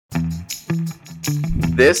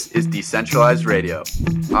This is Decentralized Radio.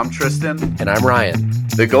 I'm Tristan. And I'm Ryan.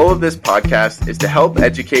 The goal of this podcast is to help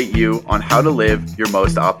educate you on how to live your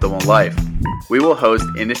most optimal life. We will host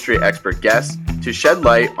industry expert guests to shed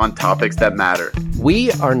light on topics that matter.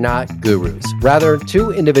 We are not gurus, rather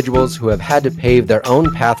two individuals who have had to pave their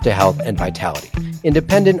own path to health and vitality,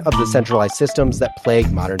 independent of the centralized systems that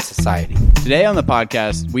plague modern society. Today on the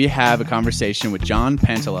podcast, we have a conversation with John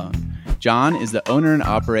Pantalone. John is the owner and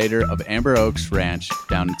operator of Amber Oaks Ranch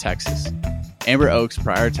down in Texas. Amber Oaks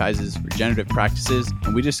prioritizes regenerative practices,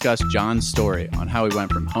 and we discuss John's story on how he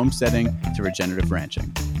went from homesteading to regenerative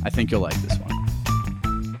ranching. I think you'll like this one.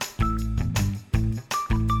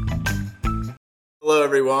 Hello,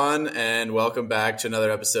 everyone, and welcome back to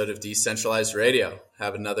another episode of Decentralized Radio.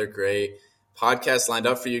 Have another great podcast lined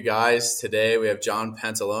up for you guys. Today, we have John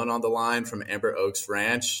Pantalone on the line from Amber Oaks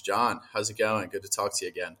Ranch. John, how's it going? Good to talk to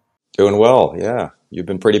you again. Doing well, yeah. You've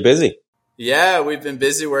been pretty busy. Yeah, we've been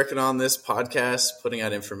busy working on this podcast, putting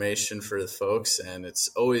out information for the folks, and it's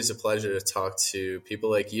always a pleasure to talk to people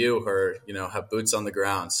like you who are, have boots on the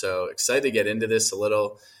ground. So excited to get into this a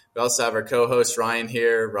little. We also have our co-host Ryan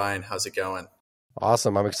here. Ryan, how's it going?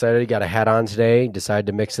 Awesome. I'm excited. Got a hat on today. Decided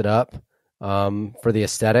to mix it up for the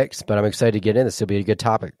aesthetics, but I'm excited to get in. This will be a good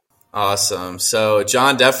topic. Awesome. So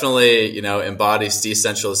John definitely, embodies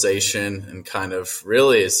decentralization and kind of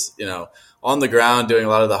really is, on the ground doing a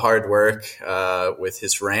lot of the hard work with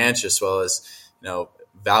his ranch, as well as,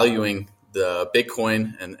 valuing the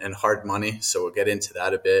Bitcoin and hard money. So we'll get into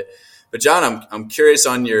that a bit. But John, I'm curious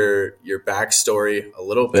on your backstory a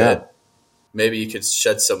little bit. Yeah. Maybe you could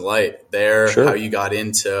shed some light there, Sure. How you got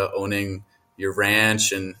into owning your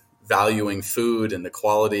ranch and valuing food and the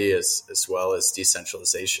quality as well as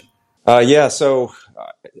decentralization. The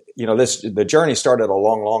journey started a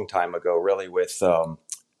long time ago, really, with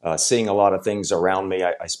seeing a lot of things around me.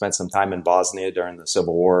 I spent some time in Bosnia during the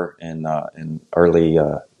Civil War in early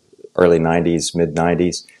 90s, mid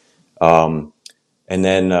 90s. And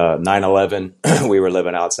then 9/11, we were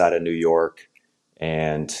living outside of New York,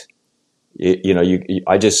 and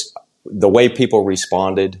the way people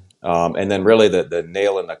responded, and then really the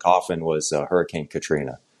nail in the coffin was Hurricane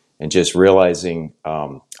Katrina. And just realizing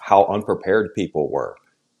how unprepared people were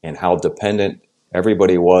and how dependent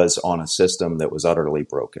everybody was on a system that was utterly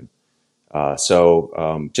broken.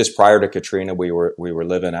 So just prior to Katrina, we were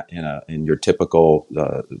living in your typical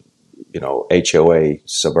HOA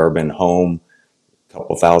suburban home, a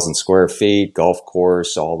couple thousand square feet, golf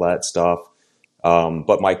course, all that stuff.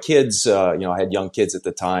 But my kids, I had young kids at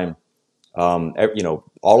the time.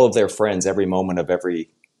 All of their friends, every moment of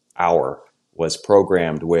every hour, was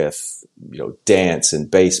programmed with, dance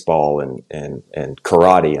and baseball and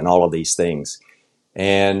karate and all of these things.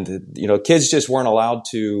 And, kids just weren't allowed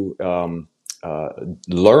to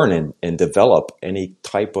learn and develop any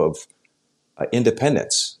type of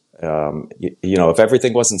independence. If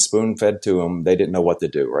everything wasn't spoon fed to them, they didn't know what to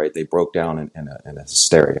do, right? They broke down in a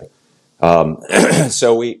hysteria.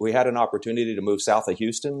 So we had an opportunity to move south of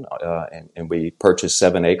Houston, and we purchased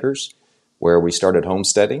 7 acres where we started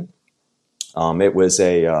homesteading. It was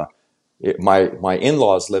my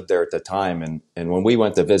in-laws lived there at the time, and when we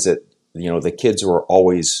went to visit, the kids were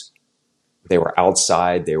they were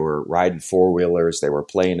outside, they were riding 4-wheelers, they were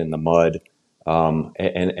playing in the mud.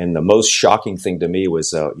 And the most shocking thing to me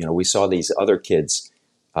was, we saw these other kids,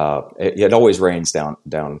 it always rains down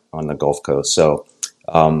on the Gulf Coast. So,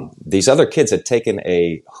 these other kids had taken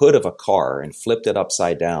a hood of a car and flipped it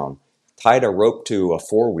upside down, tied a rope to a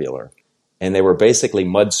 4-wheeler, and they were basically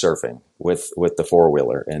mud surfing with the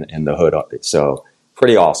 4-wheeler and the hood up. So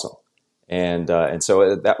pretty awesome. And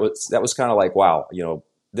so that was kind of like, wow,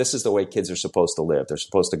 this is the way kids are supposed to live. They're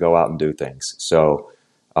supposed to go out and do things. So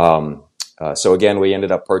again, we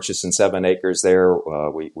ended up purchasing 7 acres there.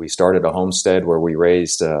 We started a homestead where we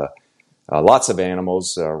raised lots of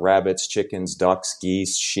animals, rabbits, chickens, ducks,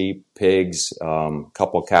 geese, sheep, pigs,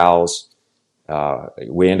 couple cows.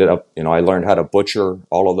 We ended up, I learned how to butcher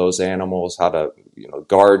all of those animals, how to,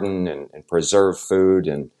 garden and preserve food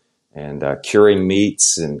and curing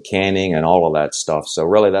meats and canning and all of that stuff. So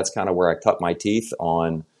really that's kind of where I cut my teeth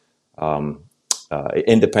on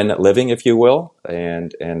independent living, if you will.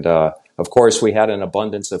 And of course we had an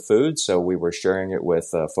abundance of food, so we were sharing it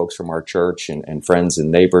with folks from our church and friends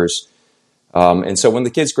and neighbors. And so when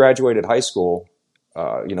the kids graduated high school,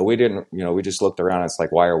 we just looked around and it's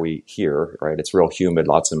like, why are we here, right? It's real humid,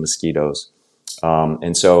 lots of mosquitoes.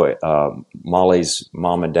 And so Molly's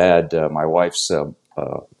mom and dad, my wife's,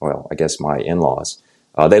 I guess my in-laws,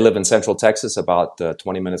 they live in Central Texas, about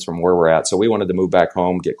 20 minutes from where we're at. So we wanted to move back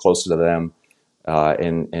home, get closer to them,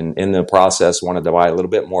 and in the process wanted to buy a little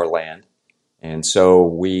bit more land. And so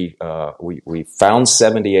we found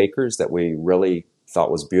 70 acres that we really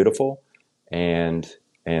thought was beautiful, and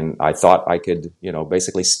I thought I could,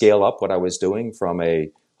 basically scale up what I was doing from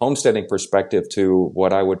a homesteading perspective to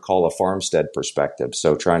what I would call a farmstead perspective.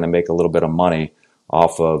 So trying to make a little bit of money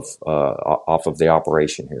off of the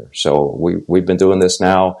operation here. So we've been doing this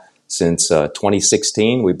now since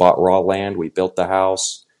 2016. We bought raw land, we built the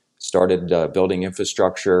house, started building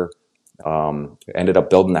infrastructure. Ended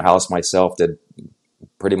up building the house myself, did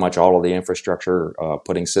pretty much all of the infrastructure,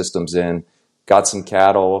 putting systems in, got some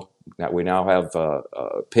cattle. We now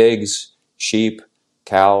have pigs, sheep,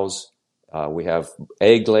 cows. We have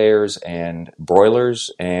egg layers and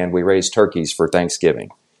broilers, and we raise turkeys for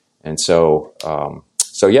Thanksgiving. And so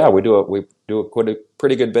yeah, we do a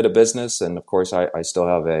pretty good bit of business. And of course, I still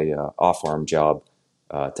have a off-farm job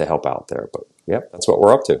to help out there. But yeah, that's what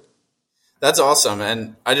we're up to. That's awesome.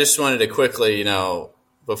 And I just wanted to quickly,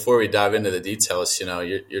 before we dive into the details,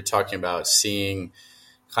 you're talking about seeing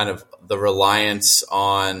kind of the reliance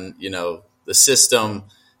on, the system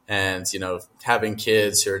and, having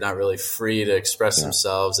kids who are not really free to express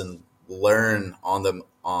themselves and learn on them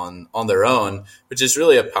on their own, which is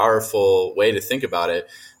really a powerful way to think about it.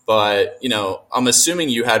 But, I'm assuming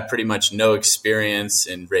you had pretty much no experience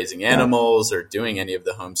in raising animals or doing any of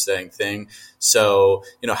the homesteading thing. So,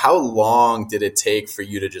 how long did it take for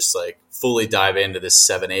you to just fully dive into this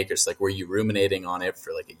 7 acres? Were you ruminating on it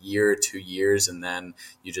for a year or 2 years and then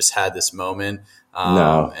you just had this moment?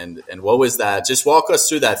 No. And what was that? Just walk us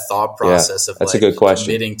through that thought process of that's a good question.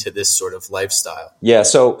 Committing to this sort of lifestyle. Yeah.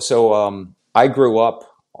 So I grew up,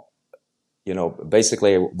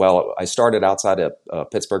 basically, I started outside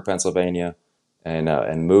of Pittsburgh, Pennsylvania,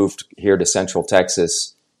 and moved here to Central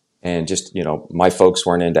Texas. And just, my folks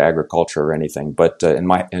weren't into agriculture or anything. But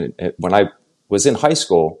when I was in high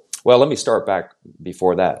school, well, let me start back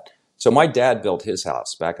before that. So my dad built his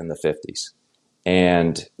house back in the 50s.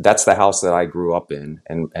 And that's the house that I grew up in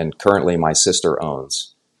and currently my sister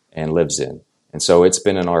owns and lives in. And so it's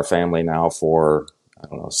been in our family now for,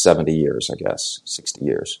 70 years, I guess, 60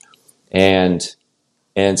 years. And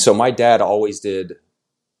so my dad always did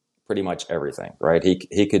pretty much everything, right?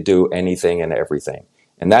 He could do anything and everything.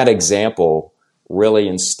 And that example really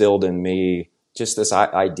instilled in me just this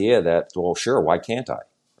idea that, well, sure, why can't I,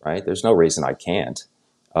 right? There's no reason I can't.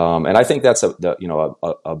 And I think that's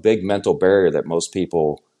a big mental barrier that most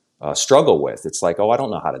people struggle with. It's like, oh, I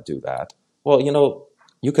don't know how to do that. Well,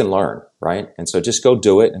 you can learn, right? And so just go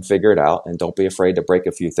do it and figure it out, and don't be afraid to break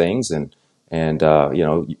a few things.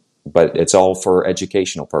 But it's all for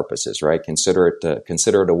educational purposes, right? Consider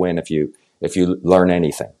it a win if you learn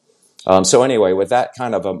anything. So anyway, with that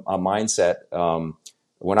kind of a mindset,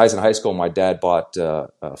 when I was in high school, my dad bought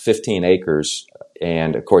 15 acres.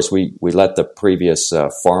 And of course, we let the previous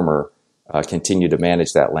farmer continue to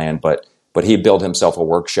manage that land, but he built himself a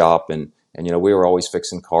workshop, and we were always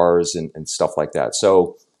fixing cars and stuff like that.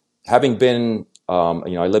 So having been,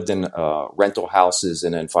 I lived in rental houses,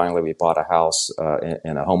 and then finally we bought a house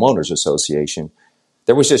in a homeowners association.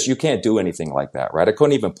 There was just, you can't do anything like that, right? I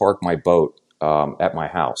couldn't even park my boat at my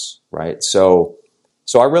house, right? So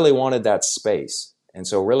I really wanted that space. And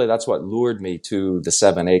so really that's what lured me to the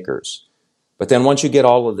 7 acres. But then once you get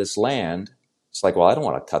all of this land, it's like, well, I don't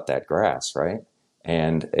want to cut that grass, right?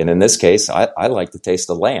 And in this case, I like to taste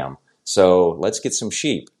the lamb. So let's get some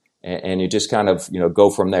sheep. And you just kind of,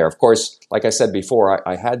 go from there. Of course, like I said before,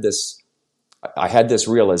 I had this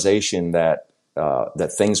realization that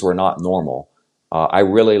things were not normal. I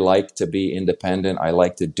really like to be independent. I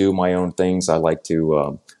like to do my own things. I like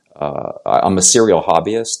to, I'm a serial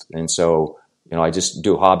hobbyist. And so, I just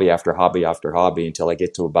do hobby after hobby after hobby until I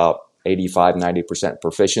get to about 85, 90%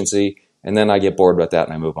 proficiency. And then I get bored with that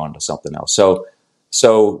and I move on to something else.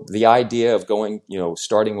 So the idea of going,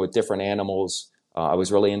 starting with different animals, I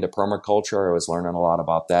was really into permaculture. I was learning a lot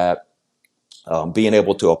about that. Being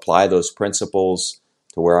able to apply those principles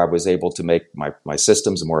to where I was able to make my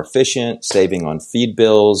systems more efficient, saving on feed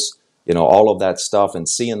bills, all of that stuff, and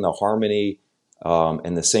seeing the harmony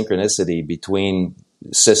and the synchronicity between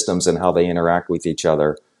systems and how they interact with each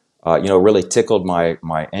other, really tickled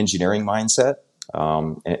my engineering mindset.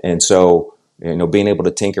 And so, being able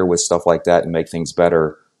to tinker with stuff like that and make things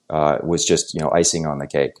better was just, icing on the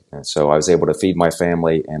cake. And so I was able to feed my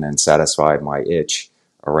family and then satisfy my itch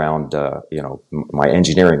around, my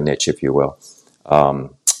engineering niche, if you will.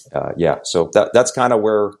 So that's kind of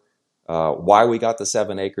where, why we got the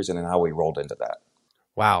 7 acres and then how we rolled into that.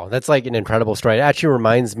 Wow, that's like an incredible story. It actually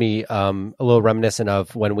reminds me a little reminiscent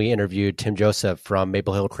of when we interviewed Tim Joseph from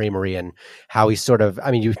Maple Hill Creamery and how he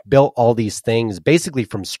you built all these things basically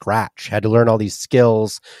from scratch, had to learn all these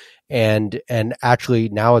skills and actually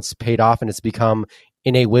now it's paid off and it's become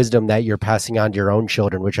innate wisdom that you're passing on to your own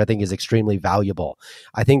children, which I think is extremely valuable.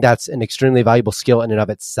 I think that's an extremely valuable skill in and of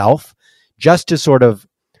itself, just to sort of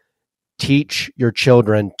teach your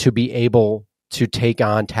children to be able to take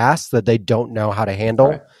on tasks that they don't know how to handle.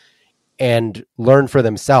 Right. And learn for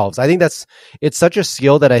themselves. I think it's such a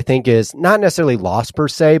skill that I think is not necessarily lost per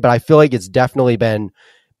se, but I feel like it's definitely been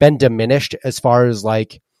diminished as far as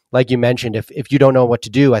like you mentioned, if you don't know what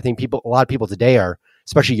to do. I think a lot of people today are,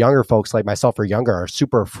 especially younger folks like myself or younger, are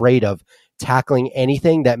super afraid of tackling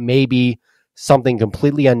anything that may be something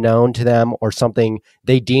completely unknown to them or something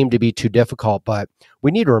they deem to be too difficult. But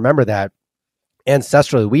we need to remember that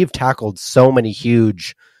ancestrally, we've tackled so many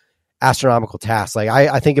huge astronomical tasks. Like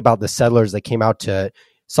I think about the settlers that came out to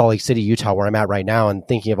Salt Lake City, Utah, where I'm at right now, and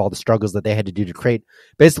thinking of all the struggles that they had to do to create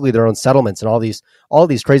basically their own settlements and all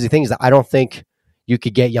these crazy things that I don't think you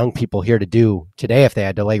could get young people here to do today if they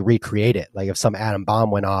had to like recreate it. Like if some atom bomb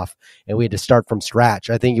went off and we had to start from scratch,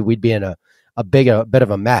 I think we'd be in a bit of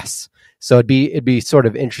a mess. So it'd be sort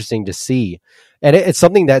of interesting to see. And it's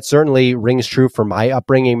something that certainly rings true for my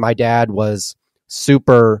upbringing. My dad was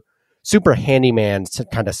super handyman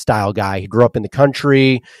kind of style guy. He grew up in the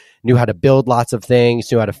country, knew how to build lots of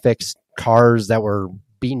things, knew how to fix cars that were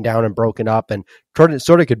beaten down and broken up, and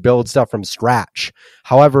sort of could build stuff from scratch.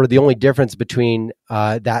 However, the only difference between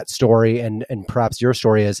that story and perhaps your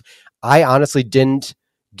story is I honestly didn't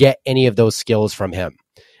get any of those skills from him.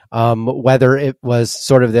 Whether it was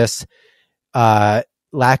sort of this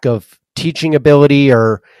lack of teaching ability,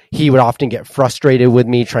 or he would often get frustrated with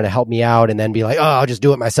me trying to help me out and then be like, oh, I'll just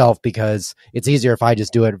do it myself because it's easier if I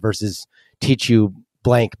just do it versus teach you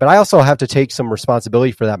blank. But I also have to take some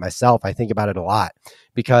responsibility for that myself. I think about it a lot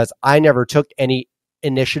because I never took any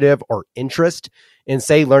initiative or interest in,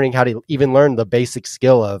 say, learning how to even learn the basic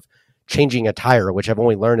skill of changing a tire, which I've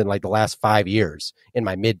only learned in like the last 5 years in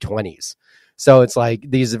my mid-20s. So it's like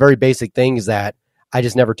these very basic things that I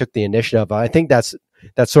just never took the initiative. I think that's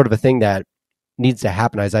sort of a thing that needs to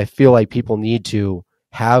happen. As I feel like people need to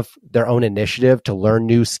have their own initiative to learn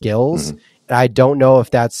new skills. Mm-hmm. And I don't know if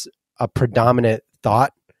that's a predominant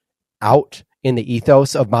thought out in the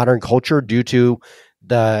ethos of modern culture due to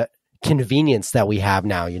the convenience that we have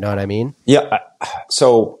now. You know what I mean? Yeah.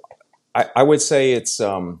 So I would say it's,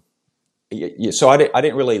 so I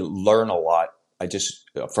didn't really learn a lot. I just,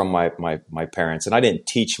 from my parents, and I didn't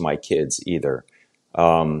teach my kids either.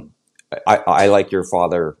 I like your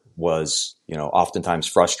father was, oftentimes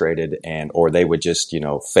frustrated or they would just,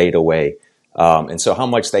 fade away. And so how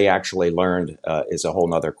much they actually learned, is a whole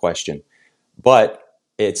nother question, but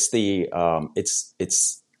it's the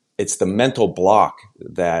mental block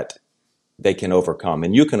that they can overcome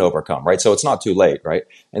and you can overcome, right? So it's not too late, right?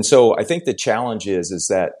 And so I think the challenge is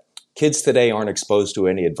that kids today aren't exposed to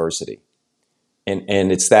any adversity.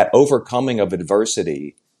 And it's that overcoming of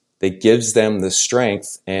adversity that gives them the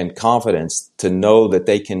strength and confidence to know that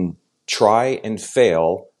they can try and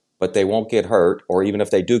fail, but they won't get hurt. Or even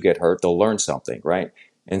if they do get hurt, they'll learn something, right?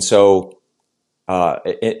 And so,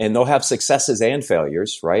 and they'll have successes and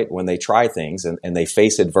failures, right? When they try things and they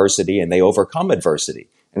face adversity and they overcome adversity.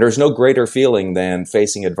 And there's no greater feeling than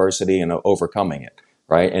facing adversity and overcoming it,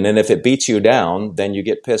 right? And then if it beats you down, then you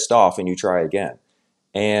get pissed off and you try again.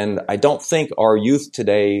 And I don't think our youth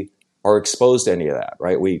today are exposed to any of that,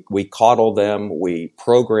 right? We coddle them, we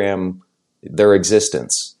program their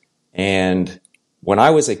existence. And when I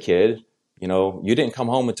was a kid, you didn't come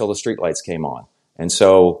home until the streetlights came on. And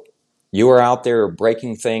so you were out there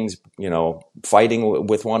breaking things, fighting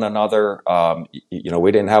with one another.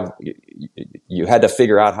 We didn't have, you had to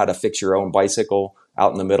figure out how to fix your own bicycle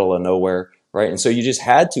out in the middle of nowhere, right? And so you just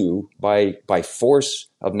had to, by force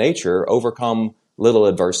of nature, overcome little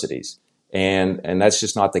adversities. And that's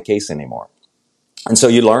just not the case anymore. And so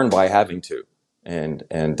you learn by having to. And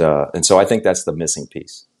so I think that's the missing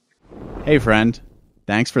piece. Hey, friend.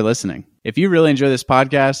 Thanks for listening. If you really enjoy this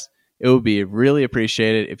podcast, it would be really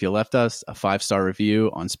appreciated if you left us a 5-star review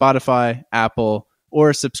on Spotify, Apple,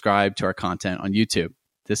 or subscribe to our content on YouTube.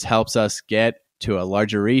 This helps us get to a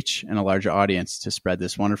larger reach and a larger audience to spread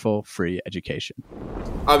this wonderful free education.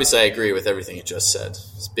 Obviously, I agree with everything you just said.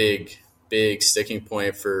 It's big sticking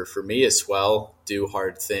point for me as well. Do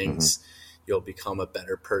hard things. Mm-hmm. You'll become a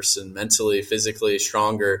better person mentally, physically,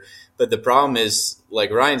 stronger. But the problem is, like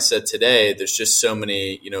Ryan said today, there's just so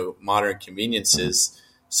many, modern conveniences.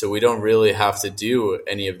 So we don't really have to do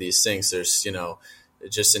any of these things. There's,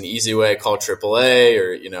 just an easy way, call AAA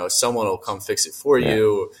or, someone will come fix it for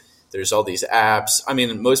you. There's all these apps. I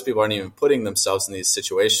mean, most people aren't even putting themselves in these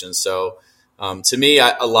situations. So To me,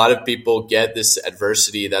 a lot of people get this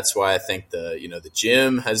adversity. That's why I think the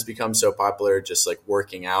gym has become so popular. Just like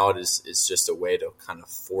working out is just a way to kind of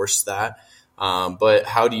force that. But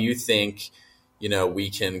how do you think, we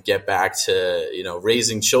can get back to,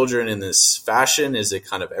 raising children in this fashion? Is it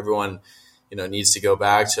kind of everyone, needs to go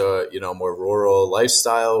back to a more rural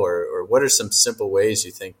lifestyle, or what are some simple ways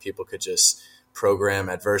you think people could just program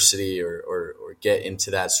adversity or get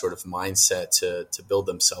into that sort of mindset to build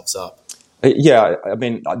themselves up? Yeah, I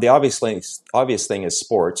mean, the obvious thing is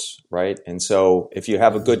sports, right? And so if you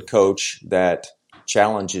have a good coach that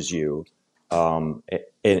challenges you, and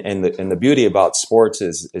the beauty about sports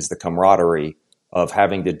is the camaraderie of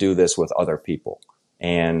having to do this with other people,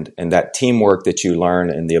 and that teamwork that you learn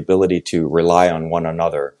and the ability to rely on one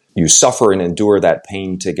another. You suffer and endure that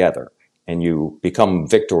pain together, and you become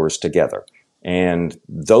victors together. And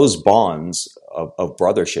those bonds of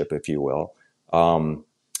brothership, if you will,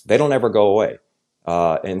 they don't ever go away.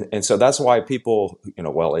 And so that's why people,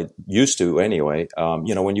 well, it used to anyway,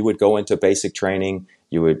 when you would go into basic training,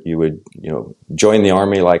 you would join the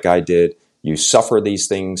Army like I did. You suffer these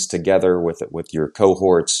things together with your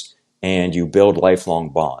cohorts, and you build lifelong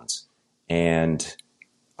bonds. And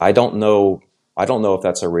I don't know if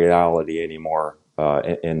that's a reality anymore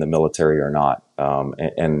in the military or not.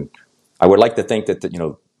 And I would like to think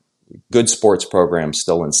that good sports programs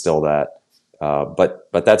still instill that.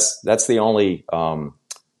 But that's the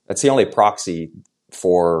only proxy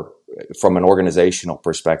from an organizational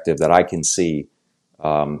perspective that I can see.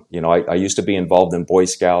 I used to be involved in Boy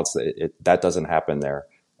Scouts. That doesn't happen there.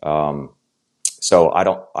 So I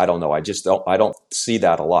don't know. I don't see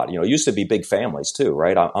that a lot. It used to be big families too,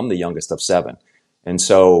 right? I'm the youngest of 7, and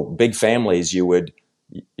so big families you would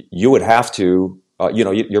have to.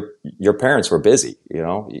 Your parents were busy.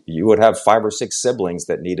 You would have 5 or 6 siblings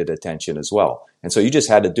that needed attention as well, and so you just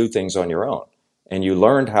had to do things on your own. And you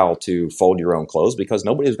learned how to fold your own clothes because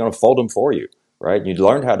nobody was going to fold them for you, right? You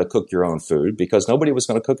learned how to cook your own food because nobody was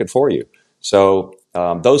going to cook it for you. So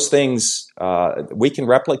those things we can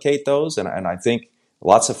replicate those, and I think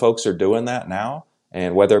lots of folks are doing that now.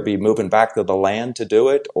 And whether it be moving back to the land to do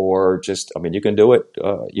it, or just, you can do it,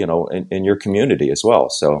 in your community as well.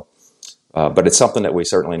 So. But it's something that we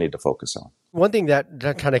certainly need to focus on. One thing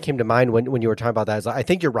that kind of came to mind when you were talking about that is I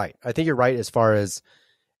think you're right. I think you're right as far as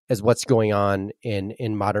what's going on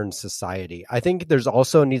in modern society. I think there's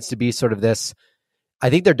also needs to be sort of this, I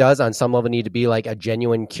think there does on some level need to be like a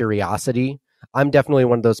genuine curiosity. I'm definitely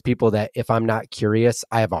one of those people that if I'm not curious,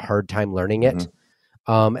 I have a hard time learning it.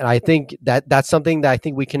 Mm-hmm. And I think that's something that I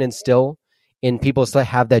think we can instill in people to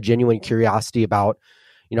have that genuine curiosity about,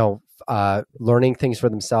 learning things for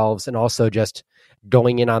themselves, and also just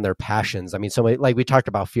going in on their passions. I mean, so like we talked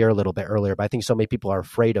about fear a little bit earlier, but I think so many people are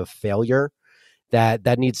afraid of failure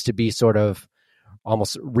that needs to be sort of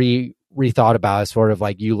almost rethought about, as sort of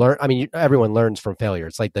like you learn. I mean, everyone learns from failure.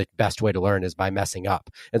 It's like the best way to learn is by messing up.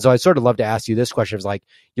 And so I sort of love to ask you this question: is like,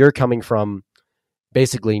 you're coming from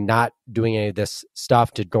basically not doing any of this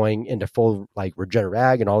stuff to going into full like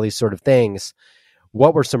regenerative and all these sort of things.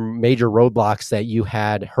 What were some major roadblocks that you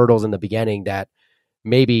had, hurdles in the beginning that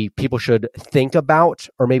maybe people should think about,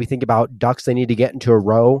 or maybe think about ducks they need to get into a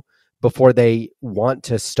row before they want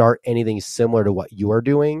to start anything similar to what you are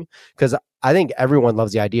doing? Because I think everyone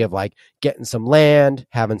loves the idea of like getting some land,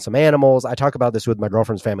 having some animals. I talk about this with my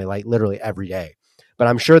girlfriend's family, like literally every day, but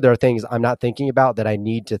I'm sure there are things I'm not thinking about that I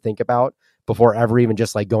need to think about before ever even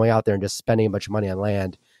just like going out there and just spending a bunch of money on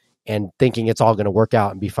land and thinking it's all going to work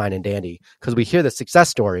out and be fine and dandy. Because we hear the success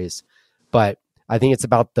stories, but I think it's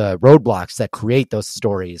about the roadblocks that create those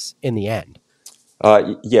stories in the end.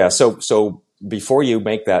 Yeah. So before you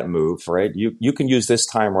make that move, right, you can use this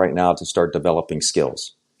time right now to start developing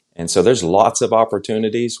skills. And so there's lots of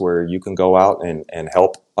opportunities where you can go out and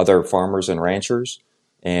help other farmers and ranchers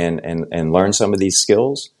and learn some of these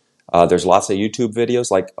skills. There's lots of YouTube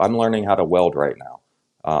videos. Like I'm learning how to weld right now.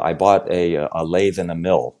 I bought a lathe and a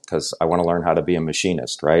mill because I want to learn how to be a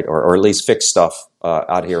machinist, right? Or at least fix stuff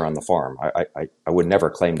out here on the farm. I would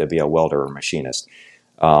never claim to be a welder or machinist.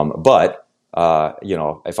 But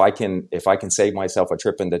if I can save myself a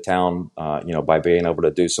trip into town, by being able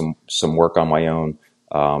to do some work on my own,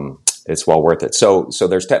 it's well worth it. So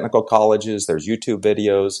there's technical colleges, there's YouTube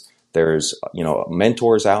videos, there's,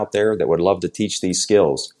 mentors out there that would love to teach these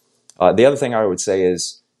skills. The other thing I would say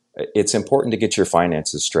is, it's important to get your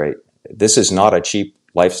finances straight. This is not a cheap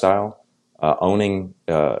lifestyle. Owning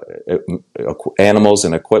animals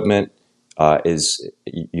and equipment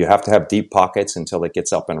you have to have deep pockets until it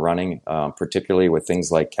gets up and running, particularly with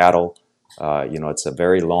things like cattle. It's a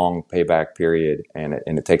very long payback period, and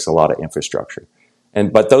it takes a lot of infrastructure.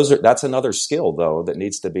 But that's another skill though that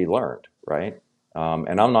needs to be learned, right?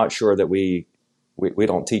 And I'm not sure that we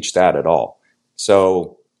don't teach that at all.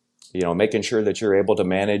 So, making sure that you're able to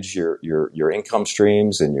manage your income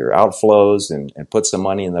streams and your outflows and put some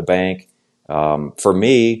money in the bank. For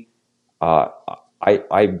me, uh,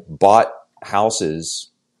 I bought houses.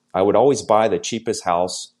 I would always buy the cheapest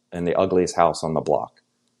house and the ugliest house on the block,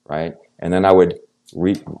 right? And then I would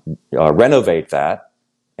renovate that.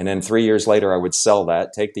 And then 3 years later, I would sell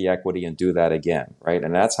that, take the equity, and do that again, right?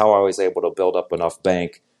 And that's how I was able to build up enough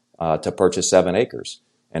bank to purchase 7 acres.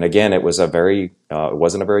 And again, it wasn't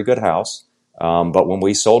a very good house. But when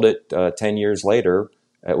we sold it 10 years later,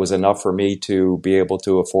 it was enough for me to be able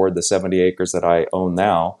to afford the 70 acres that I own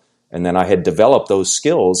now. And then I had developed those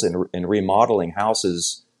skills in remodeling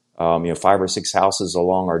houses, 5 or 6 houses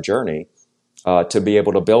along our journey to be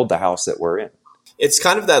able to build the house that we're in. It's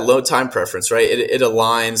kind of that low time preference, right? It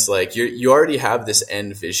aligns, like you already have this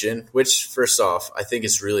end vision, which first off, I think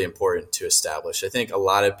is really important to establish. I think a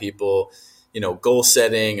lot of people, goal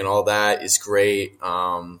setting and all that is great.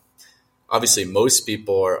 Obviously most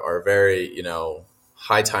people are very,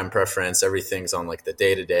 high time preference. Everything's on like the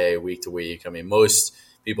day to day, week to week. I mean, most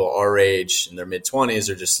people our age in their mid 20s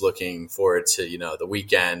are just looking forward to, the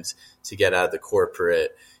weekend to get out of the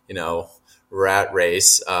corporate, rat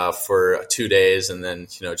race for 2 days and then,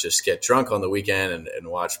 just get drunk on the weekend and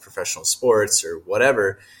watch professional sports or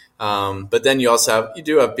whatever. But then you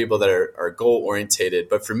do have people that are goal orientated.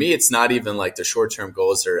 But for me, it's not even like the short-term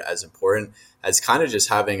goals are as important as kind of just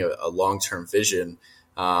having a long-term vision.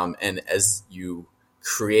 And as you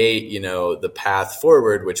create, the path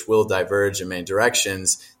forward, which will diverge in many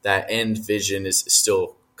directions, that end vision is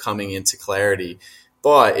still coming into clarity.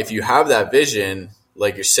 But if you have that vision,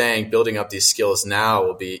 like you're saying, building up these skills now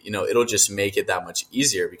will be, it'll just make it that much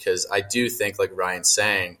easier, because I do think, like Ryan's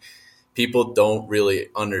saying, people don't really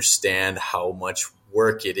understand how much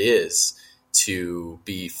work it is to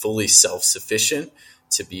be fully self-sufficient,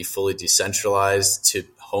 to be fully decentralized, to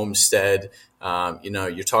homestead.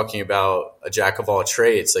 You're talking about a jack of all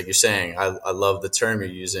trades, like you're saying. I love the term you're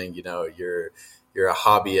using. You're a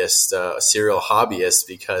hobbyist, a serial hobbyist,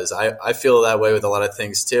 because I feel that way with a lot of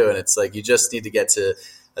things too. And it's like, you just need to get to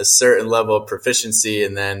a certain level of proficiency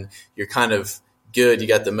and then you're kind of good. You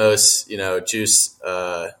got the most, juice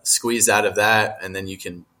squeezed out of that. And then you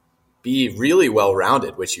can be really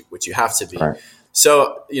well-rounded, which you have to be. Right.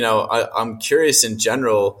 So, I'm curious in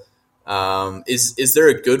general, is there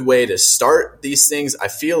a good way to start these things? I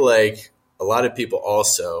feel like a lot of people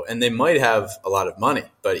also, and they might have a lot of money,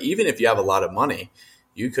 but even if you have a lot of money,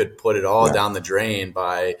 you could put it all down the drain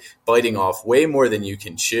by biting off way more than you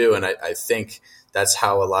can chew. And I think that's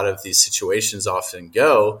how a lot of these situations often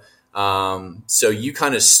go. So you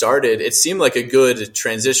kind of started, it seemed like a good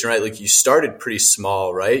transition, right? Like you started pretty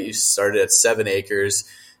small, right? You started at 7 acres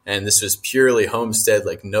and this was purely homestead,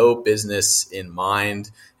 like no business in mind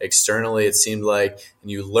externally, it seemed like, and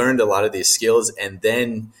you learned a lot of these skills, and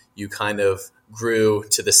then you kind of grew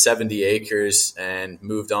to the 70 acres and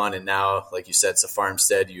moved on. And now, like you said, it's a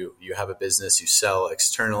farmstead. You have a business, you sell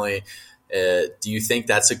externally. Do you think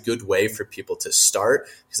that's a good way for people to start?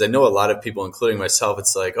 Because I know a lot of people, including myself,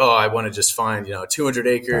 it's like, oh, I want to just find, 200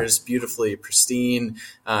 acres, beautifully pristine.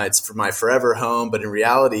 It's for my forever home. But in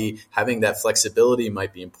reality, having that flexibility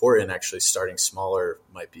might be important. Actually, starting smaller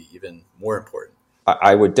might be even more important.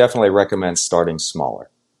 I would definitely recommend starting smaller.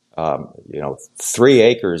 3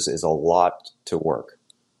 acres is a lot to work,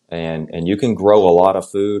 and you can grow a lot of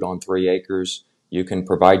food on 3 acres. You can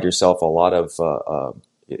provide yourself a lot of,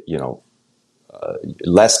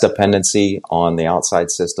 less dependency on the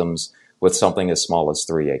outside systems with something as small as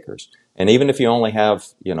 3 acres. And even if you only have,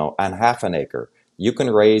 half an acre, you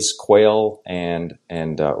can raise quail and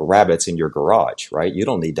rabbits in your garage, right? You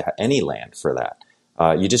don't need to have any land for that.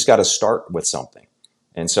 You just got to start with something.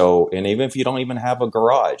 And even if you don't even have a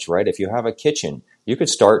garage, right? If you have a kitchen, you could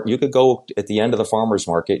go at the end of the farmer's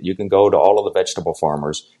market, you can go to all of the vegetable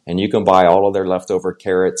farmers and you can buy all of their leftover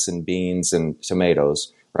carrots and beans and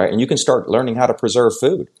tomatoes, right? And you can start learning how to preserve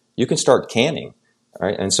food. You can start canning,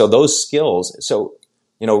 right? And so those skills,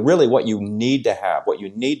 really what you need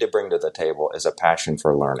to bring to the table is a passion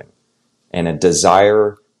for learning and a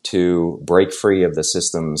desire to break free of the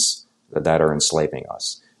systems that are enslaving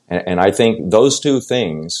us. And I think those 2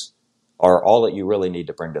 things are all that you really need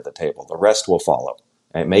to bring to the table. The rest will follow.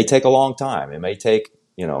 And it may take a long time. It may take,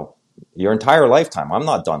 your entire lifetime. I'm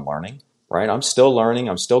not done learning, right? I'm still learning.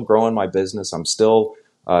 I'm still growing my business. I'm still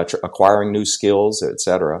acquiring new skills,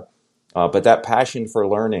 etc. But that passion for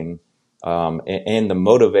learning and the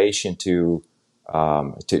motivation to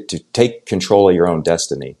take control of your own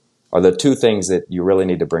destiny are the two things that you really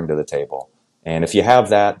need to bring to the table. And if you have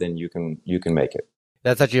that, then you can make it.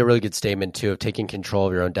 That's actually a really good statement too, of taking control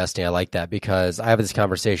of your own destiny. I like that, because I have this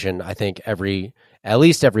conversation, I think at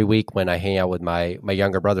least every week when I hang out with my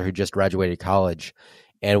younger brother who just graduated college,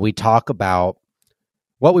 and we talk about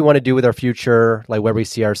what we want to do with our future, like where we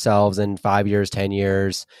see ourselves in 5 years, 10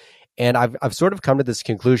 years. And I've sort of come to this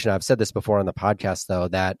conclusion. I've said this before on the podcast though,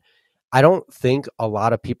 that I don't think a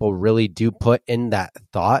lot of people really do put in that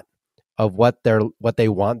thought of what they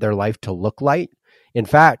want their life to look like. In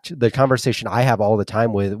fact, the conversation I have all the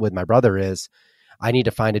time with my brother is, I need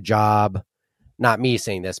to find a job. Not me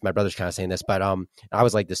saying this, my brother's kind of saying this, but I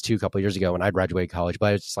was like this too a couple of years ago when I graduated college.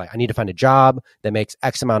 But it's just like, I need to find a job that makes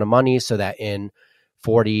X amount of money so that in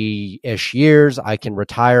 40-ish years I can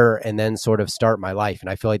retire and then sort of start my life. And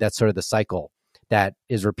I feel like that's sort of the cycle that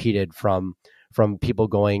is repeated from people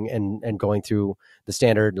going through the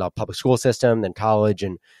standard public school system, then college,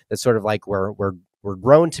 and that's sort of like we're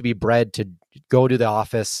grown to be bred to go to the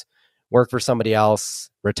office, work for somebody else,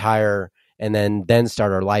 retire, and then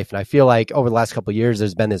start our life. And I feel like over the last couple of years,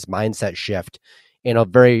 there's been this mindset shift in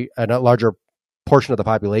a larger portion of the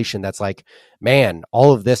population that's like, man,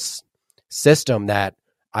 all of this system that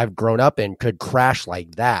I've grown up in could crash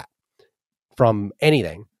like that from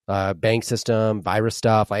anything. Bank system, virus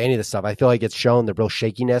stuff, like any of this stuff. I feel like it's shown the real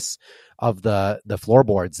shakiness of the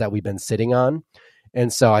floorboards that we've been sitting on.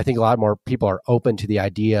 And so I think a lot more people are open to the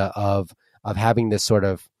idea of having this sort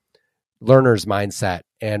of learner's mindset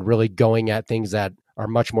and really going at things that are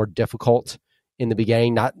much more difficult in the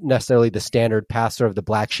beginning, not necessarily the standard path, sort of the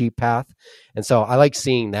black sheep path. And so I like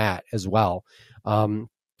seeing that as well. So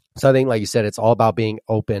I think, like you said, it's all about being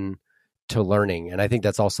open to learning. And I think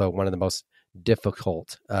that's also one of the most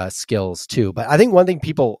difficult skills too. But I think one thing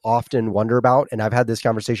people often wonder about, and I've had this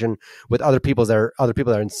conversation with other people that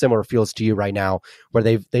are in similar fields to you right now, where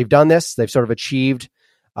they've done this, they've sort of achieved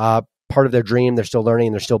part of their dream, they're still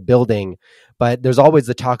learning, they're still building, but there's always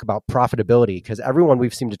the talk about profitability, because everyone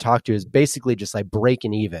we've seemed to talk to is basically just like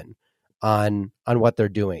breaking even on what they're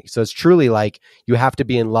doing. So it's truly like you have to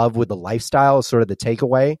be in love with the lifestyle, is sort of the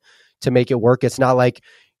takeaway to make it work. It's not like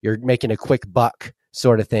you're making a quick buck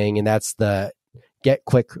sort of thing, and that's the get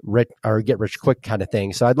rich quick kind of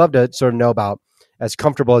thing. So I'd love to sort of know about, as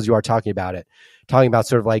comfortable as you are talking about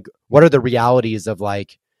sort of like what are the realities of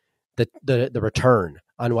like the return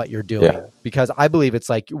on what you're doing. Yeah. Because I believe it's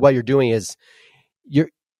like what you're doing is you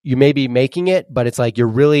may be making it, but it's like you're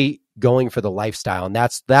really going for the lifestyle, and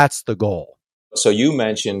that's the goal. So you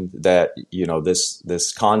mentioned that,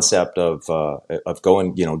 this concept of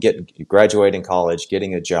going, graduating college,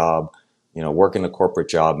 getting a job, working a corporate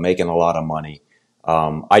job, making a lot of money.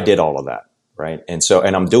 I did all of that. Right. And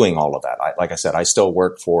I'm doing all of that. Like I said, I still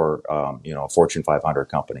work for, a Fortune 500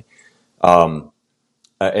 company.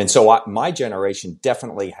 And so my generation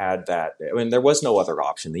definitely had that. I mean, there was no other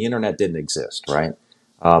option. The internet didn't exist. Right.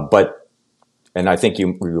 And I think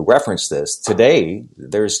you referenced this today.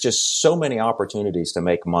 There's just so many opportunities to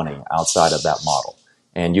make money outside of that model.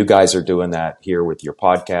 And you guys are doing that here with your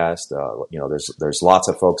podcast. There's lots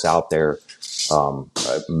of folks out there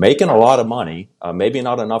making a lot of money, maybe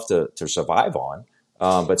not enough to survive on,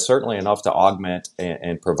 but certainly enough to augment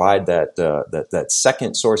and provide that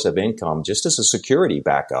second source of income just as a security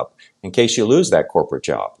backup in case you lose that corporate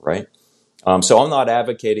job, right? So I'm not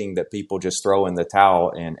advocating that people just throw in the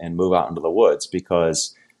towel and move out into the woods,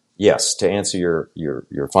 because, yes, to answer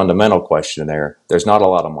your fundamental question there's not a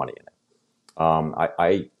lot of money in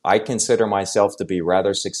it. I consider myself to be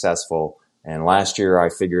rather successful, and last year I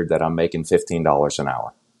figured that I'm making $15 an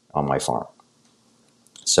hour on my farm.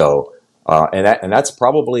 So, and that's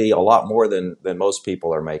probably a lot more than most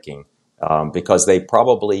people are making, because they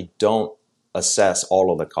probably don't assess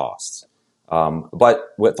all of the costs.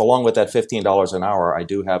 But along with that $15 an hour, I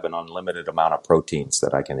do have an unlimited amount of proteins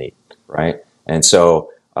that I can eat, right? And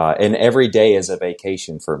so, and every day is a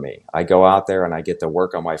vacation for me. I go out there and I get to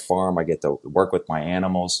work on my farm. I get to work with my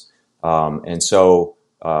animals. And so,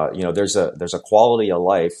 there's a quality of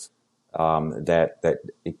life, that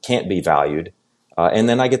it can't be valued. And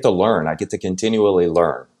then I get to learn. I get to continually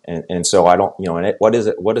learn. And so I don't, what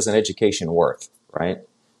is an education worth, right?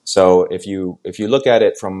 So if you look at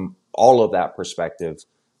it from all of that perspective,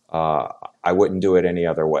 I wouldn't do it any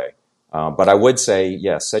other way. But I would say,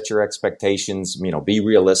 yes, set your expectations, be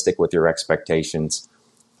realistic with your expectations.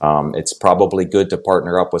 It's probably good to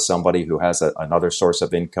partner up with somebody who has another source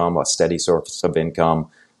of income, a steady source of income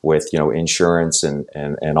with, insurance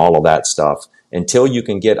and all of that stuff until you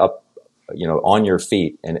can get up, on your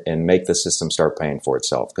feet and make the system start paying for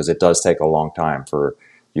itself. Because it does take a long time for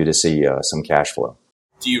you to see some cash flow.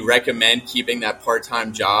 do you recommend keeping that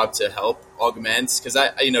part-time job to help augment? Because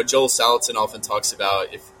Joel Salatin often talks about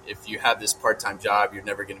if you have this part-time job, you're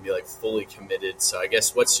never going to be like fully committed. So I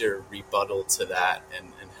guess what's your rebuttal to that, and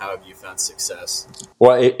how have you found success?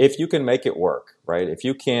 Well, if you can make it work, right? If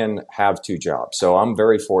you can have two jobs. So I'm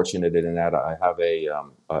very fortunate in that I have a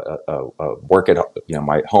work at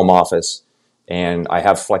my home office, and I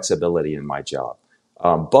have flexibility in my job.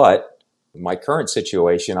 But my current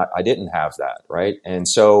situation, I didn't have that, right? And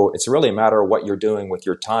so it's really a matter of what you're doing with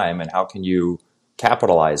your time and how can you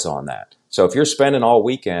capitalize on that. So if you're spending all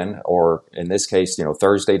weekend, or in this case,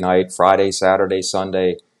 Thursday night, Friday, Saturday,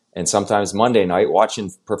 Sunday, and sometimes Monday night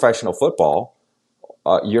watching professional football,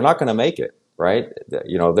 you're not going to make it, right?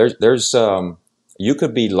 There's you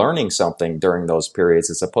could be learning something during those periods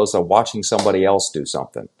as opposed to watching somebody else do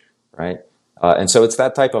something, right? And so it's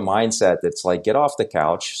that type of mindset that's like, get off the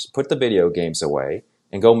couch, put the video games away,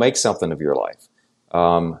 and go make something of your life.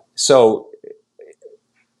 So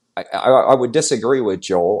I would disagree with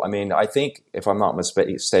Joel. I mean, I think, if I'm not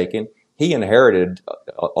mistaken, he inherited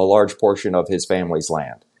a large portion of his family's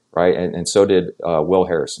land, right? And so did Will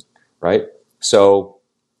Harrison, right? So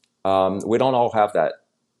we don't all have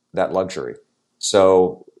that luxury.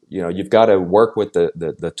 So you've got to work with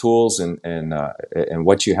the tools and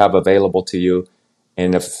what you have available to you.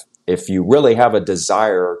 And if you really have a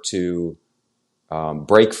desire to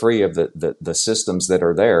break free of the systems that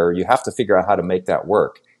are there, you have to figure out how to make that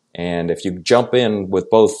work. And if you jump in with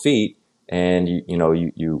both feet and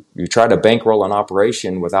you try to bankroll an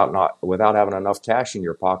operation without having enough cash in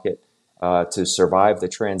your pocket to survive the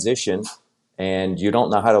transition, and you don't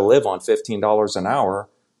know how to live on $15 an hour,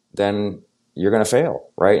 then you're going to fail,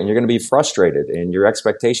 right? And you're going to be frustrated, and your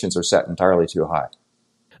expectations are set entirely too high.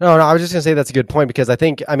 No, I was just going to say that's a good point, because I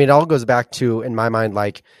think, it all goes back to, in my mind,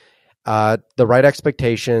 like the right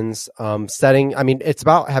expectations, setting. It's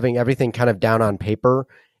about having everything kind of down on paper.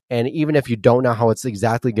 And even if you don't know how it's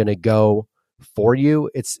exactly going to go for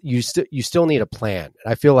you, you still need a plan.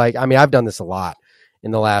 And I feel like, I've done this a lot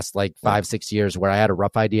in the last 5-6 years, where I had a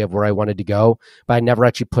rough idea of where I wanted to go, but I never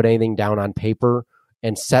actually put anything down on paper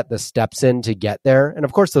and set the steps in to get there. And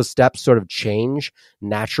of course, those steps sort of change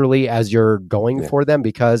naturally as you're going for them,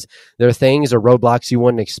 because there are things or roadblocks you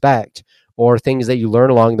wouldn't expect, or things that you learn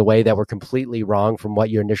along the way that were completely wrong from what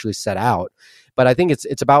you initially set out. But I think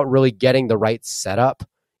it's about really getting the right setup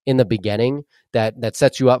in the beginning that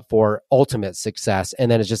sets you up for ultimate success. And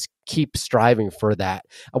then it's just keep striving for that.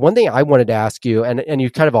 One thing I wanted to ask you, and you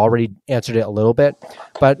kind of already answered it a little bit,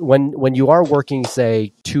 but when you are working,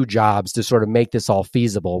 say, two jobs to sort of make this all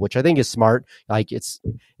feasible, which I think is smart, like it's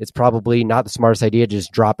probably not the smartest idea to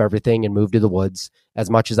just drop everything and move to the woods, as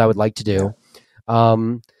much as I would like to do.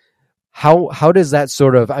 How does that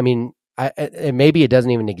sort of, maybe it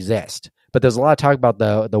doesn't even exist, but there's a lot of talk about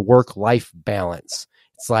the work-life balance.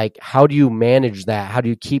 It's like, how do you manage that? How do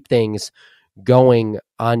you keep things going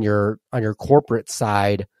on your corporate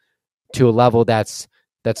side to a level that's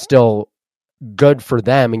still good for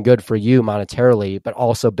them and good for you monetarily, but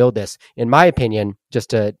also build this? In my opinion,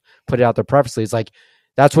 just to put it out there previously, it's like,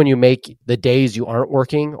 that's when you make the days you aren't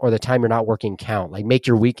working or the time you're not working count. Like, make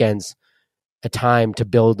your weekends a time to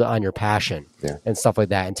build on your passion and stuff like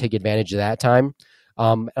that, and take advantage of that time.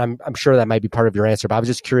 I'm sure that might be part of your answer, but I was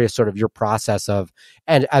just curious, sort of your process of,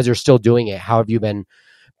 and as you're still doing it, how have you been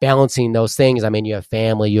balancing those things? You have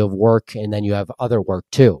family, you have work, and then you have other work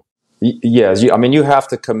too. Yes. You have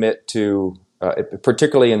to commit to,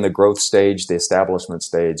 particularly in the growth stage, the establishment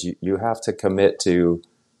stage, you have to commit to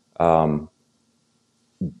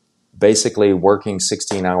basically working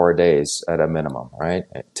 16-hour days at a minimum, right?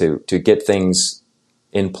 To get things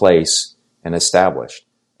in place and established.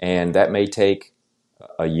 And that may take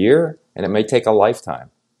a year, and it may take a lifetime.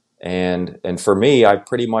 And for me, I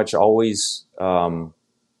pretty much always, I've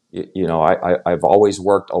always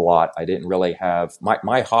worked a lot. I didn't really have,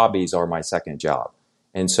 my hobbies are my second job.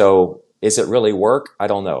 And so, is it really work? I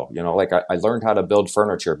don't know. I learned how to build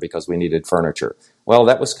furniture because we needed furniture. Well,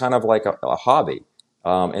 that was kind of like a hobby.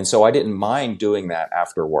 And so I didn't mind doing that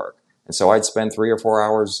after work. And so I'd spend 3 or 4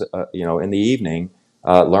 hours, in the evening,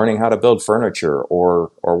 learning how to build furniture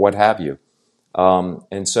or what have you.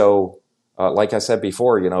 And so, like I said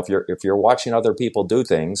before, if you're watching other people do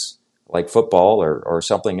things like football or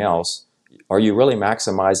something else, are you really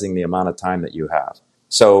maximizing the amount of time that you have?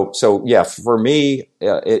 So yeah, for me,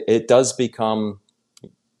 it does become.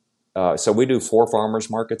 So we do 4 farmers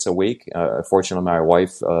markets a week. Fortunately, my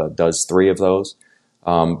wife does 3 of those.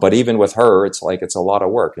 But even with her, it's a lot of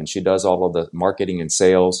work, and she does all of the marketing and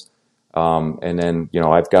sales. And then,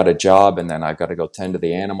 I've got a job, and then I've got to go tend to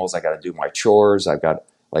the animals. I got to do my chores. I've got,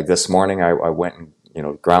 like this morning, I went and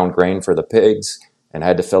ground grain for the pigs, and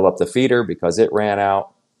had to fill up the feeder because it ran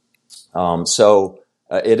out. So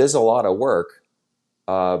it is a lot of work.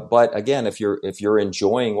 But again, if you're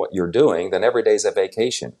enjoying what you're doing, then every day's a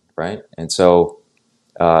vacation, right? And so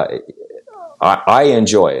I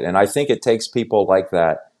enjoy it, and I think it takes people like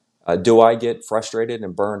that. Do I get frustrated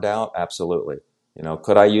and burned out? Absolutely.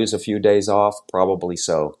 Could I use a few days off? Probably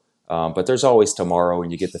so. But there's always tomorrow,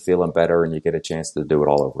 and you get to feeling better, and you get a chance to do it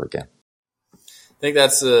all over again. I think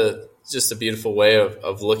that's just a beautiful way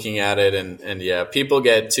of looking at it. And yeah, people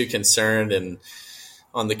get too concerned and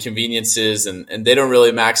on the conveniences, and they don't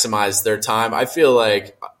really maximize their time. I feel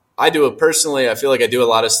like I do it personally. I feel like I do a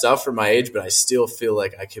lot of stuff for my age, but I still feel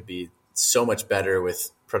like I could be so much better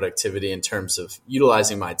with productivity in terms of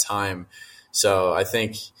utilizing my time. So I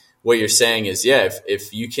think what you're saying is, yeah,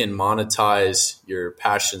 if you can monetize your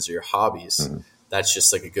passions or your hobbies, that's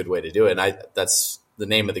just like a good way to do it. And that's the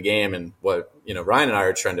name of the game, and what Ryan and I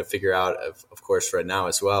are trying to figure out, of course, right now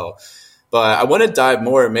as well. But I want to dive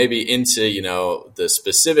more maybe into the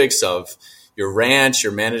specifics of your ranch,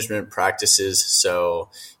 your management practices. So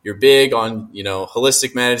you're big on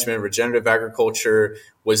holistic management, regenerative agriculture.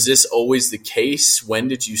 Was this always the case? When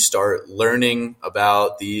did you start learning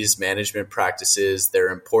about these management practices, their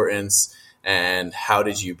importance, and how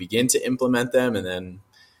did you begin to implement them? And then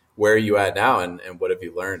where are you at now, and what have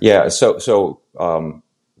you learned? Yeah. So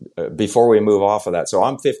before we move off of that, so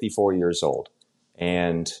I'm 54 years old,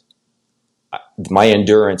 and my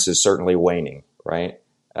endurance is certainly waning, right?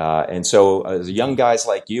 And so as young guys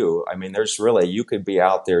like you, I mean, you could be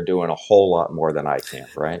out there doing a whole lot more than I can,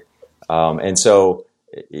 right? And so,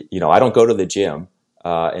 I don't go to the gym.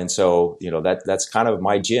 And so, that's kind of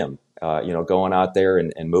my gym, going out there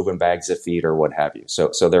and moving bags of feed or what have you.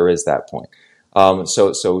 So there is that point.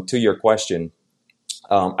 So to your question,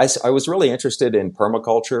 I was really interested in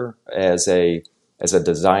permaculture as a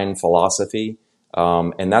design philosophy.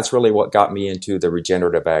 And that's really what got me into the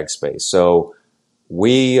regenerative ag space. So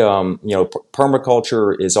we,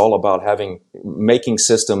 permaculture is all about making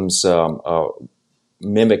systems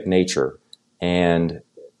mimic nature, and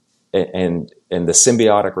the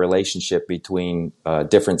symbiotic relationship between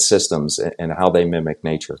different systems and how they mimic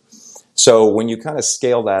nature. So when you kind of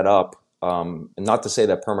scale that up, not to say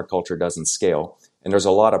that permaculture doesn't scale, and there's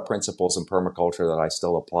a lot of principles in permaculture that I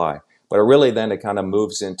still apply, but it kind of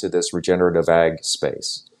moves into this regenerative ag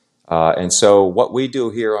space. And so what we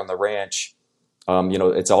do here on the ranch,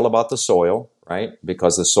 it's all about the soil, right?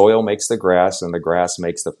 Because the soil makes the grass, and the grass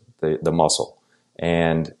makes the muscle.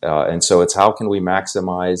 And so it's how can we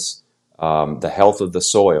maximize the health of the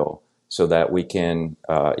soil so that we can,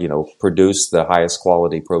 produce the highest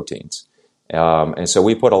quality proteins. And so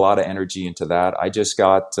we put a lot of energy into that. I just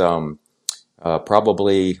got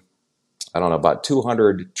probably, I don't know, about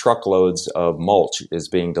 200 truckloads of mulch is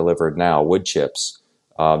being delivered now, wood chips,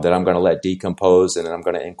 that I'm going to let decompose, and then I'm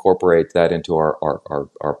going to incorporate that into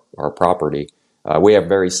our property. We have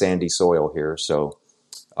very sandy soil here, so.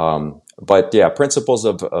 But yeah, principles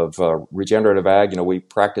of regenerative ag. We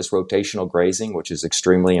practice rotational grazing, which is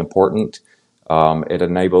extremely important. It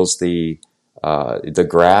enables the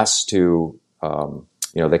grass to,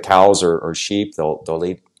 the cows or sheep. They'll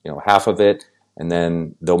eat half of it, and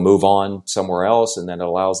then they'll move on somewhere else, and then it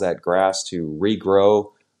allows that grass to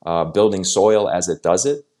regrow, building soil as it does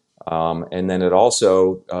it. And then it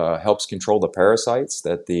also helps control the parasites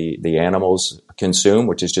that the animals consume,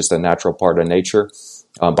 which is just a natural part of nature.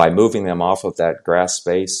 By moving them off of that grass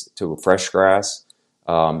space to fresh grass,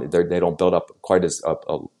 they don't build up quite as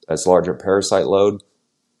large a parasite load.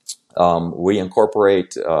 We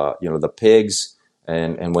incorporate, the pigs,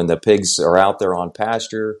 and when the pigs are out there on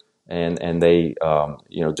pasture and they,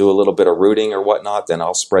 do a little bit of rooting or whatnot, then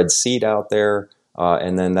I'll spread seed out there,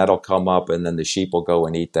 and then that'll come up, and then the sheep will go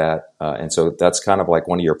and eat that. And so that's kind of like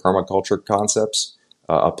one of your permaculture concepts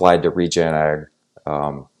applied to regen ag.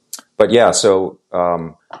 But yeah, so,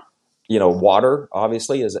 water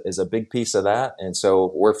obviously is a big piece of that. And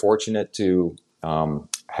so we're fortunate to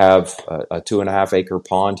have a 2.5 acre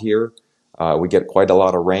pond here. We get quite a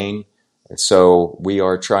lot of rain. So we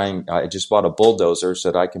are I just bought a bulldozer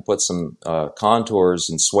so that I can put some contours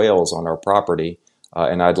and swales on our property.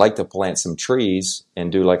 And I'd like to plant some trees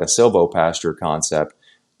and do like a silvopasture concept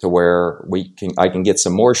to where I can get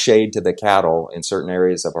some more shade to the cattle in certain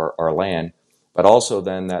areas of our land. But also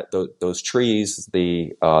then that those trees,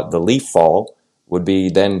 the leaf fall would be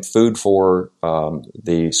then food for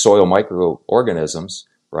the soil microorganisms,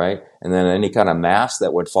 right? And then any kind of mass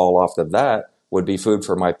that would fall off of that would be food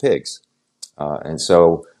for my pigs. And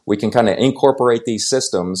so we can kind of incorporate these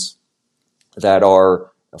systems that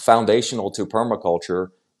are foundational to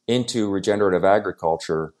permaculture into regenerative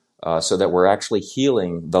agriculture so that we're actually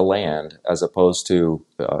healing the land as opposed to,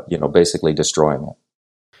 basically destroying it.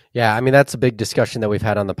 Yeah, I mean that's a big discussion that we've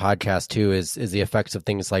had on the podcast too. Is the effects of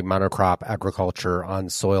things like monocrop agriculture on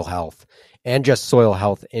soil health and just soil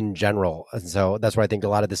health in general. And so that's why I think a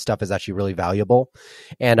lot of this stuff is actually really valuable.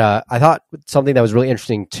 And I thought something that was really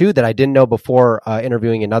interesting too that I didn't know before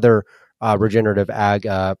interviewing another regenerative ag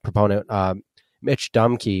proponent, Mitch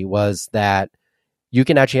Dumke, was that you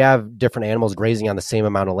can actually have different animals grazing on the same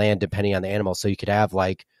amount of land depending on the animal. So you could have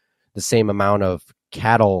like the same amount of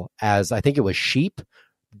cattle as I think it was sheep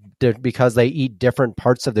because they eat different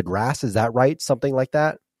parts of the grass. Is that right? Something like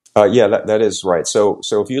that? Yeah, that is right. So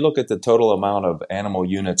if you look at the total amount of animal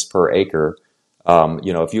units per acre,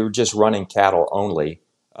 if you're just running cattle only,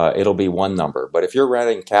 it'll be one number. But if you're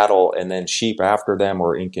running cattle and then sheep after them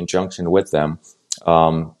or in conjunction with them,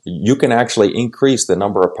 you can actually increase the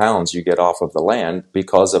number of pounds you get off of the land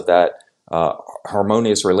because of that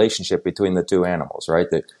harmonious relationship between the two animals, right?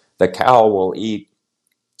 The cow will eat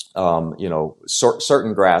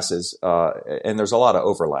certain grasses, and there's a lot of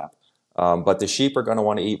overlap. But the sheep are going to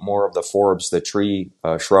want to eat more of the forbs, the tree,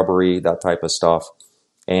 shrubbery, that type of stuff.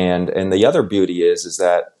 And the other beauty is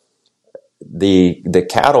that the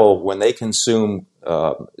cattle, when they consume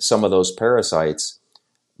some of those parasites,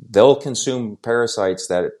 they'll consume parasites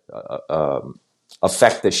that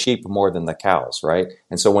affect the sheep more than the cows, right?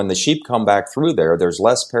 And so when the sheep come back through there's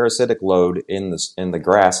less parasitic load in the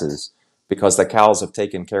grasses, because the cows have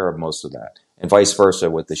taken care of most of that, and vice versa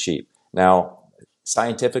with the sheep. Now,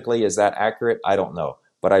 scientifically, is that accurate? I don't know,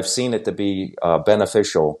 but I've seen it to be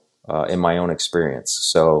beneficial in my own experience.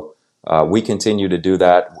 So we continue to do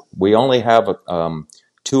that. We only have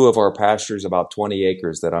two of our pastures, about 20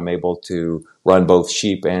 acres, that I'm able to run both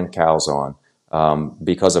sheep and cows on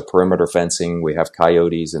because of perimeter fencing. We have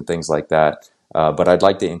coyotes and things like that, but I'd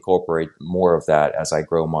like to incorporate more of that as I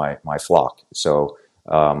grow my flock. So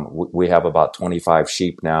we have about 25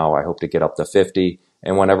 sheep now. I hope to get up to 50.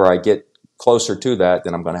 And whenever I get closer to that,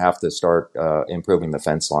 then I'm going to have to start improving the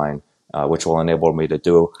fence line, which will enable me to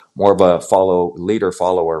do more of a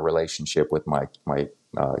leader-follower relationship with my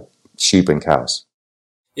sheep and cows.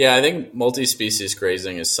 Yeah, I think multi-species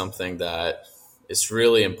grazing is something that is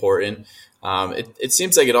really important. It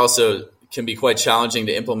seems like it also can be quite challenging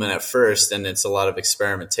to implement at first, and it's a lot of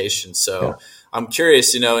experimentation. So yeah. I'm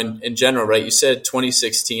curious, in general, right? You said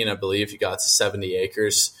 2016, I believe you got to 70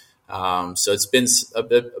 acres. So it's been a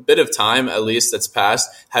bit of time, at least, that's passed.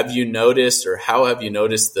 Have you noticed, or how have you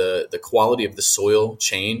noticed the quality of the soil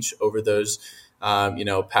change over those,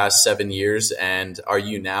 past 7 years? And are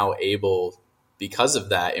you now able, because of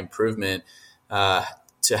that improvement,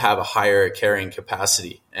 to have a higher carrying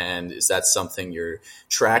capacity? And is that something you're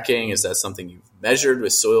tracking? Is that something you've measured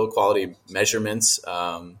with soil quality measurements?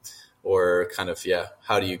 Or kind of,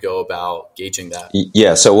 how do you go about gauging that?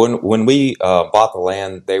 Yeah, so when we bought the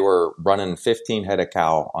land, they were running 15 head of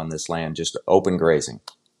cow on this land, just open grazing,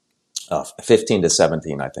 15 to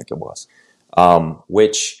 17, I think it was,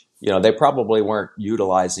 which, they probably weren't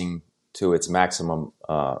utilizing to its maximum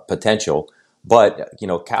potential. But,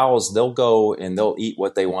 cows, they'll go and they'll eat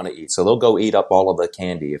what they want to eat. So they'll go eat up all of the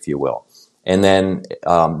candy, if you will. And then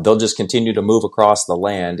they'll just continue to move across the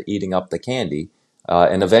land, eating up the candy.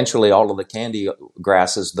 And eventually all of the candy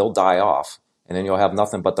grasses, they'll die off. And then you'll have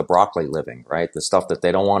nothing but the broccoli living, right? The stuff that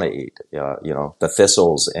they don't want to eat, the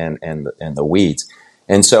thistles and the weeds.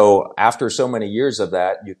 And so after so many years of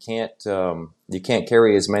that, you can't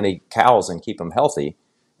carry as many cows and keep them healthy.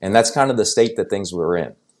 And that's kind of the state that things were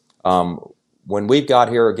in. When we got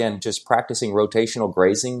here, again, just practicing rotational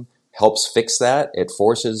grazing helps fix that. It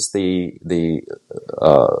forces the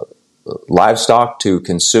livestock to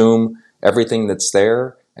consume everything that's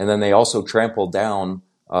there, and then they also trample down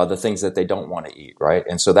the things that they don't want to eat, right?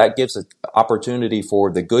 And so that gives an opportunity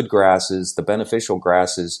for the good grasses, the beneficial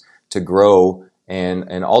grasses, to grow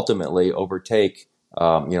and ultimately overtake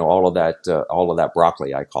all of that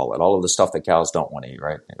broccoli, I call it, all of the stuff that cows don't want to eat,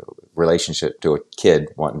 right? Relationship to a kid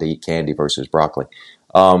wanting to eat candy versus broccoli.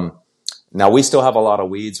 Now we still have a lot of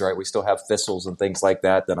weeds, right? We still have thistles and things like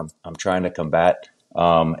that I'm trying to combat.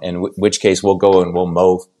 In which case we'll go and we'll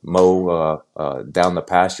mow down the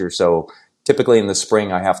pasture. So typically in the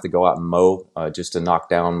spring I have to go out and mow just to knock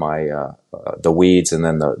down my the weeds and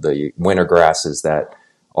then the winter grasses that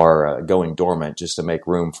are going dormant, just to make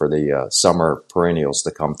room for the summer perennials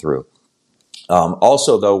to come through.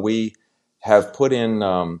 Also, though, we have put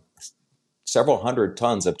in several hundred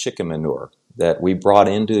tons of chicken manure that we brought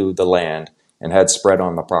into the land and had spread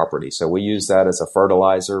on the property. So we use that as a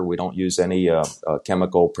fertilizer. We don't use any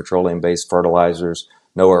chemical petroleum-based fertilizers,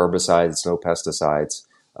 no herbicides, no pesticides.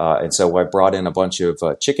 And so I brought in a bunch of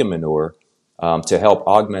chicken manure to help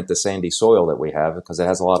augment the sandy soil that we have, because it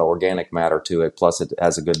has a lot of organic matter to it, plus it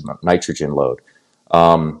has a good nitrogen load.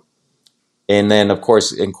 And then, of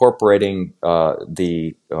course, incorporating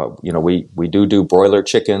we do broiler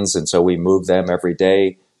chickens, and so we move them every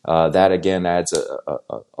day. That again adds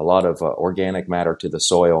a lot of organic matter to the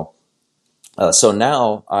soil. So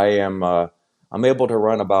now I'm able to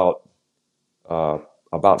run about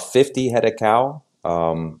 50 head of cow.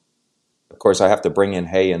 Of course, I have to bring in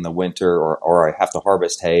hay in the winter, or I have to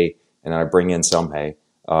harvest hay, and I bring in some hay.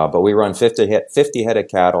 But we run 50 head of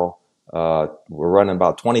cattle. We're running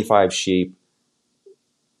about 25 sheep.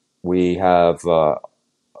 We have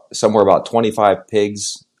somewhere about 25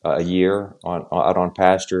 pigs a year out on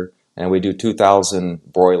pasture, and we do 2,000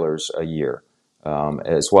 broilers a year,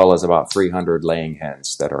 as well as about 300 laying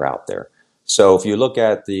hens that are out there. So if you look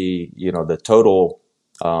at the total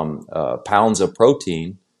pounds of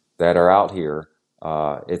protein that are out here,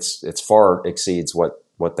 it's far exceeds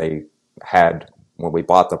what they had when we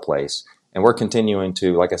bought the place, and we're continuing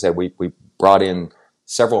to, like I said, we brought in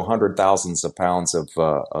several hundred thousands of pounds of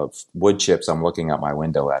wood chips. I'm looking out my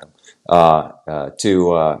window at them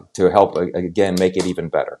to help again make it even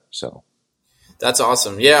better. So that's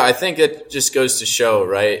awesome. Yeah, I think it just goes to show,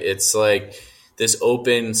 right? It's like this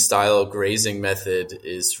open style grazing method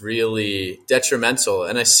is really detrimental,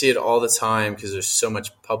 and I see it all the time because there's so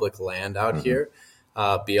much public land out here,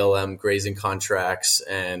 BLM grazing contracts,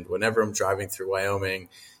 and whenever I'm driving through Wyoming,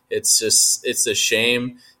 it's a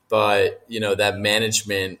shame. But, that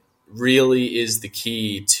management really is the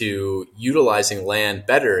key to utilizing land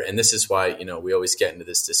better. And this is why, we always get into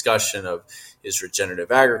this discussion of, is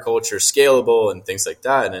regenerative agriculture scalable and things like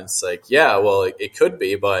that? And it's like, yeah, well, it could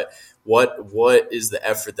be, but what is the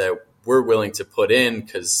effort that we're willing to put in?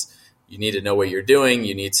 Because you need to know what you're doing.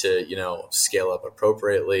 You need to, scale up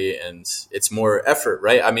appropriately, and it's more effort,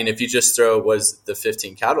 right? I mean, if you just throw the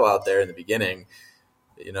 15 cattle out there in the beginning,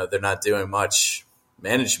 they're not doing much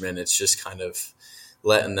management. It's just kind of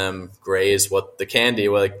letting them graze what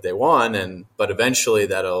they want, but eventually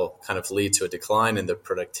that'll kind of lead to a decline in the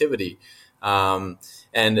productivity. And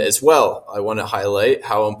as well, I want to highlight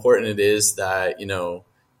how important it is that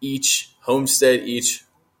each homestead, each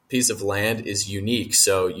piece of land is unique.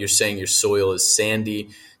 So you're saying your soil is sandy,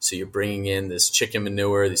 so you're bringing in this chicken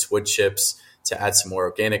manure, these wood chips to add some more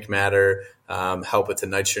organic matter, help with the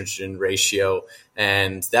nitrogen ratio.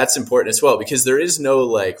 And that's important as well, because there is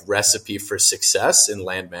no recipe for success in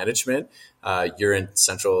land management. You're in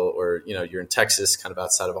central, or, you're in Texas, kind of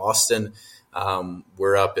outside of Austin.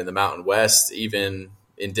 We're up in the Mountain West, even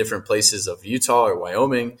in different places of Utah or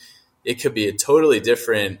Wyoming. It could be a totally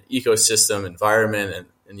different ecosystem environment.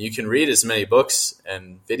 And you can read as many books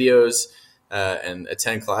and videos and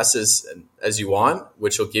attend classes as you want,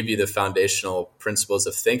 which will give you the foundational principles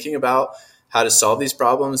of thinking about how to solve these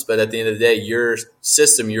problems. But at the end of the day, your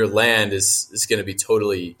system, your land is going to be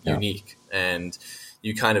totally unique. And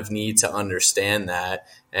you kind of need to understand that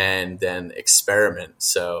and then experiment.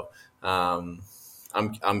 So I'm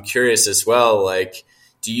curious as well,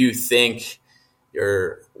 do you think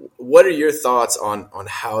what are your thoughts on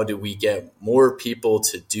how do we get more people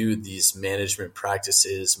to do these management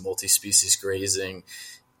practices, multi-species grazing?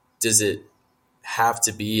 Does it have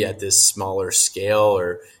to be at this smaller scale,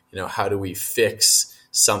 or, how do we fix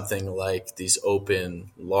something like these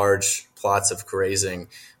open, large plots of grazing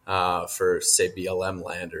for, say, BLM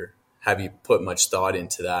land? Or have you put much thought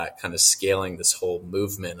into that, kind of scaling this whole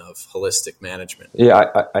movement of holistic management? Yeah,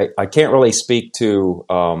 I can't really speak to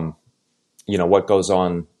what goes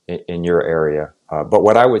on in your area. But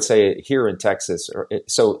what I would say here in Texas,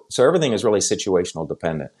 so everything is really situational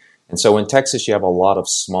dependent. And so in Texas, you have a lot of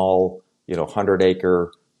small,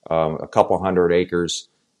 100-acre, a couple hundred acres,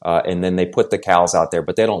 and then they put the cows out there,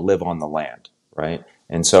 but they don't live on the land, right?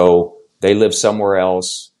 And so they live somewhere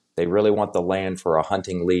else. They really want the land for a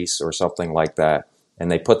hunting lease or something like that.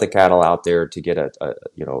 And they put the cattle out there to get a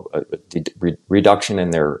reduction in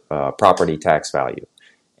their property tax value.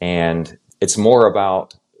 And it's more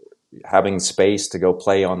about having space to go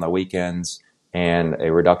play on the weekends and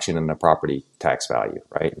a reduction in the property tax value,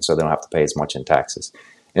 right? And so they don't have to pay as much in taxes.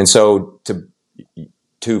 And so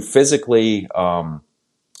to physically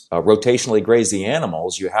rotationally graze the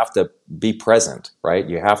animals, you have to be present, right?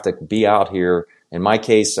 You have to be out here. In my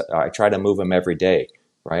case, I try to move them every day,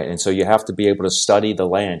 right? And so you have to be able to study the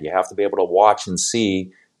land. You have to be able to watch and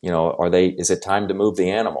see, is it time to move the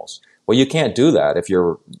animals? Well, you can't do that if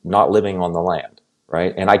you're not living on the land,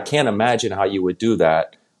 right? And I can't imagine how you would do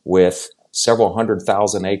that with several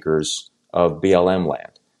 100,000 acres of BLM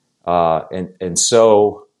land. And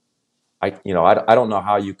so I don't know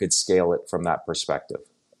how you could scale it from that perspective.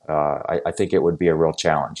 I think it would be a real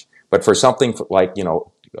challenge. But for something like,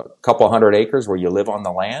 a couple hundred acres where you live on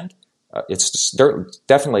the land, it's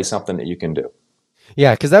definitely something that you can do.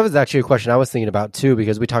 Yeah, because that was actually a question I was thinking about too,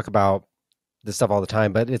 because we talk about this stuff all the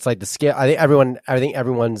time, but it's like the scale. I think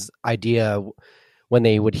everyone's idea when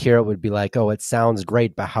they would hear it would be like, oh, it sounds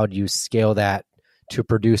great, but how do you scale that to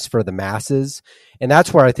produce for the masses? And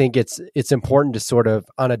that's where I think it's important to sort of,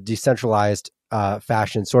 on a decentralized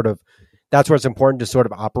fashion, sort of, that's where it's important to sort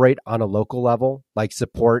of operate on a local level, like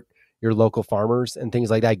support your local farmers and things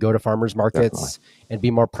like that, go to farmers markets Definitely. and be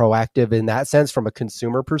more proactive in that sense from a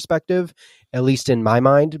consumer perspective, at least in my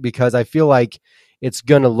mind, because I feel like it's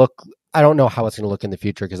going to look, I don't know how it's going to look in the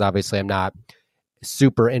future, because obviously I'm not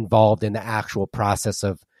super involved in the actual process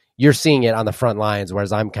of, you're seeing it on the front lines,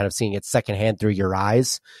 whereas I'm kind of seeing it secondhand through your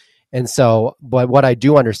eyes. And so, but what I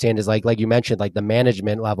do understand is like you mentioned, like the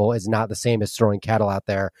management level is not the same as throwing cattle out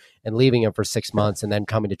there and leaving them for 6 months and then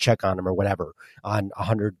coming to check on them or whatever on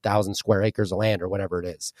 100,000 square acres of land or whatever it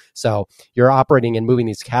is. So you're operating and moving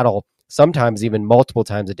these cattle sometimes even multiple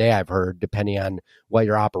times a day, I've heard, depending on what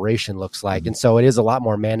your operation looks like. And so it is a lot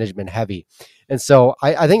more management heavy. And so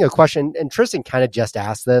I think a question, and Tristan kind of just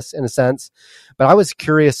asked this in a sense, but I was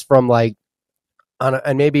curious from like,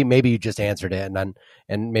 and maybe you just answered it,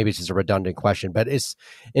 and maybe it's just a redundant question, but it's,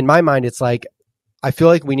 in my mind, it's like, I feel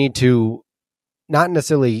like we need to not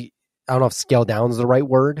necessarily, I don't know if scale down is the right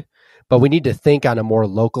word, but we need to think on a more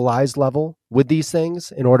localized level with these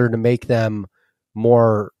things in order to make them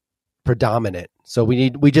more predominant. So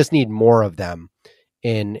we just need more of them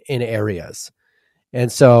in areas.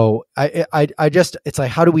 And so I just, it's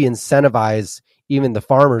like, how do we incentivize even the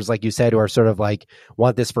farmers, like you said, who are sort of like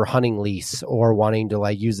want this for hunting lease or wanting to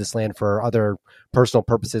like use this land for other personal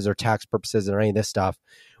purposes or tax purposes or any of this stuff?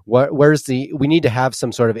 We need to have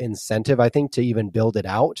some sort of incentive, I think, to even build it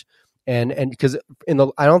out. And because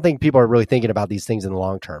I don't think people are really thinking about these things in the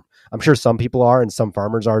long term. I'm sure some people are, and some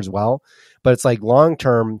farmers are as well, but it's like long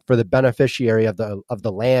term for the beneficiary of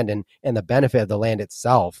the land and the benefit of the land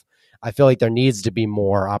itself. I feel like there needs to be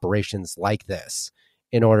more operations like this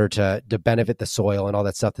in order to benefit the soil and all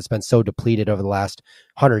that stuff that's been so depleted over the last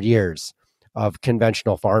 100 years of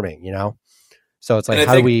conventional farming, So it's like, And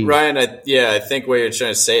I how do think, we? Ryan, I think what you're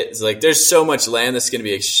trying to say is like there's so much land that's going to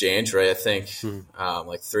be exchanged, right? I think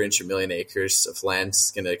like 300 million acres of land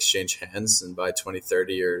is going to exchange hands, and by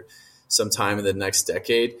 2030 or sometime in the next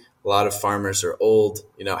decade, a lot of farmers are old.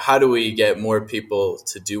 How do we get more people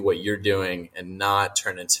to do what you're doing and not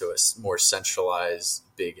turn into a more centralized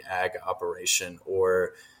big ag operation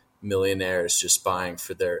or millionaires just buying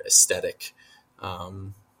for their aesthetic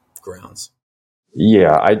grounds?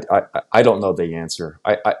 Yeah, I don't know the answer.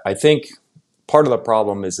 I think part of the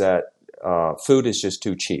problem is that food is just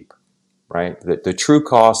too cheap, right? The true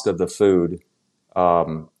cost of the food,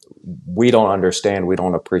 we don't understand, we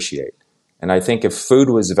don't appreciate. And I think if food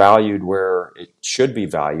was valued where it should be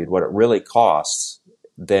valued, what it really costs,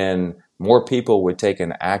 then more people would take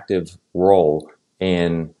an active role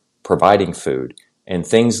in providing food. And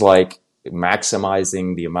things like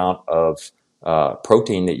maximizing the amount of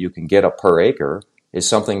protein that you can get up per acre is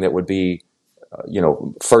something that would be,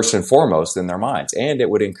 first and foremost in their minds. And it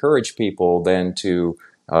would encourage people then to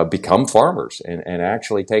become farmers and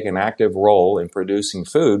actually take an active role in producing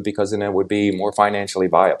food, because then it would be more financially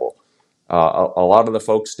viable. A lot of the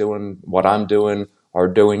folks doing what I'm doing are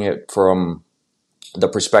doing it from the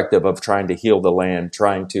perspective of trying to heal the land,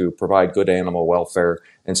 trying to provide good animal welfare.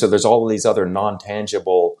 And so there's all of these other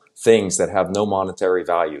non-tangible things that have no monetary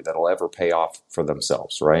value that'll ever pay off for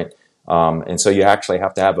themselves, right? And so you actually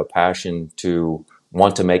have to have a passion to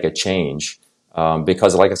want to make a change,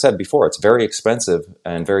 because like I said before, it's very expensive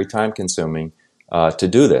and very time consuming to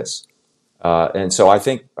do this. And so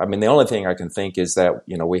the only thing I can think is that,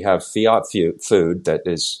 we have fiat food that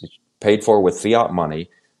is paid for with fiat money,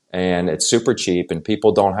 and it's super cheap, and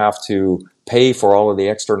people don't have to pay for all of the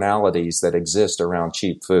externalities that exist around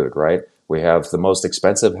cheap food, right? We have the most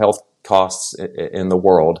expensive health costs in the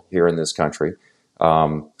world here in this country.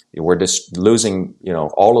 We're just losing,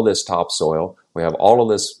 all of this topsoil. We have all of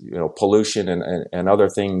this, pollution and other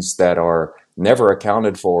things that are never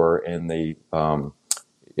accounted for in the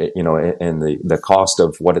the cost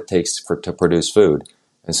of what it takes to produce food.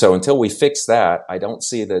 And so until we fix that, I don't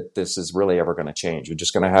see that this is really ever going to change. We're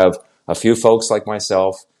just going to have a few folks like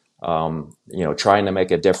myself, trying to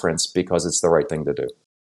make a difference because it's the right thing to do.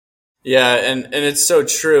 Yeah, and it's so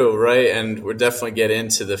true, right? And we'll definitely get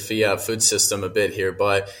into the fiat food system a bit here,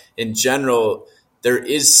 but in general, there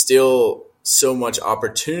is still so much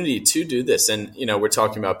opportunity to do this. And, we're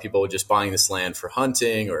talking about people just buying this land for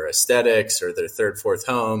hunting or aesthetics or their third, fourth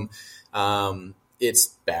home. It's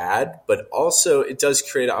bad, but also it does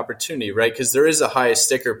create an opportunity, right? Because there is a high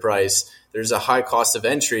sticker price. There's a high cost of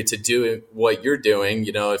entry to do what you're doing.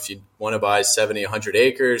 If you want to buy 70, 100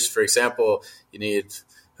 acres, for example, you need,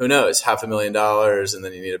 who knows, $500,000, and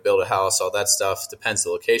then you need to build a house, all that stuff. Depends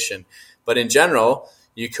the location. But in general,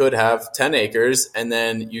 you could have 10 acres and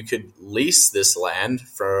then you could lease this land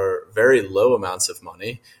for very low amounts of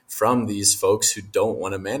money from these folks who don't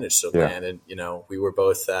want to manage the land. And, we were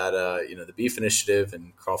both at, the Beef Initiative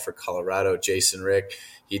in Crawford, Colorado. Jason Rick,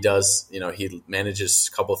 he does, he manages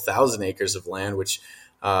a couple thousand acres of land, which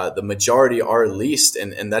the majority are leased.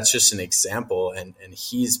 And that's just an example. And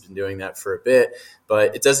he's been doing that for a bit,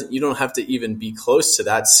 but you don't have to even be close to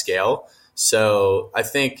that scale. So I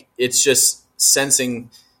think it's just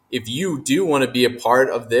sensing, if you do want to be a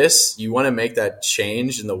part of this, you want to make that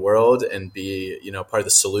change in the world and be, part of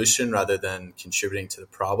the solution rather than contributing to the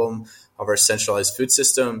problem of our centralized food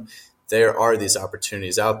system, there are these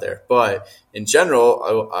opportunities out there. But in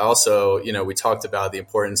general, I also, we talked about the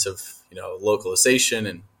importance of, localization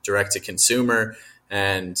and direct to consumer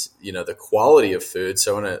and, the quality of food.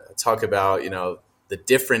 So I want to talk about, the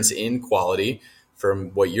difference in quality from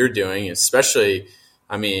what you're doing, especially,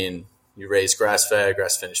 you raise grass-fed,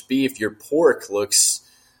 grass-finished beef. Your pork looks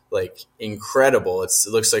like incredible. It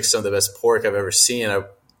looks like some of the best pork I've ever seen. I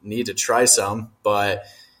need to try some, but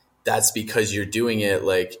that's because you're doing it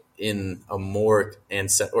like in a more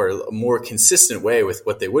consistent way with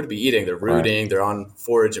what they would be eating. They're rooting, They're on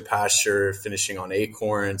forage and pasture, finishing on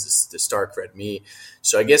acorns, the stark red meat.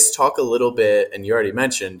 So I guess talk a little bit, and you already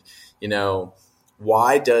mentioned,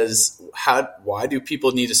 why do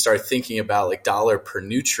people need to start thinking about like dollar per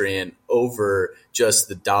nutrient over just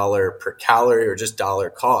the dollar per calorie or just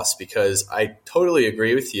dollar cost? Because I totally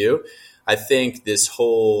agree with you. I think this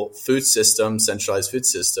whole food system, centralized food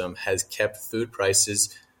system, has kept food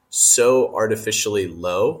prices so artificially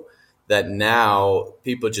low that now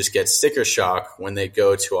people just get sticker shock when they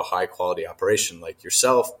go to a high quality operation like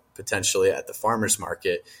yourself, potentially at the farmer's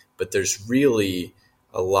market. But there's really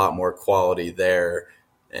a lot more quality there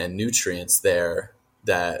and nutrients there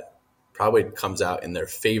that probably comes out in their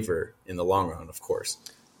favor in the long run, of course.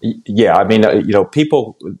 Yeah.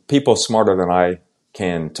 People smarter than I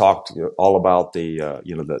can talk all about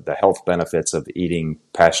the health benefits of eating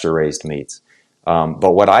pasture raised meats.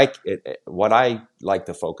 But what I like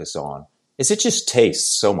to focus on is it just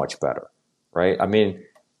tastes so much better, right?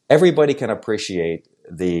 Everybody can appreciate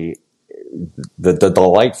the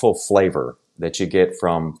delightful flavor that you get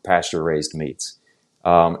from pasture-raised meats.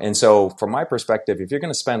 And so from my perspective, if you're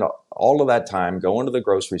going to spend all of that time going to the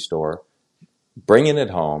grocery store, bringing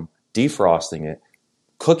it home, defrosting it,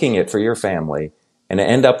 cooking it for your family, and to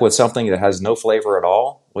end up with something that has no flavor at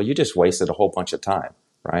all, well, you just wasted a whole bunch of time,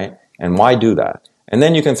 right? And why do that? And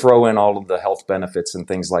then you can throw in all of the health benefits and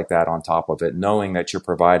things like that on top of it, knowing that you're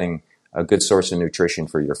providing a good source of nutrition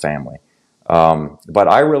for your family. But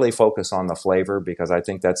I really focus on the flavor because I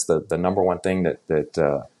think that's the number one thing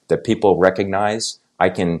that people recognize.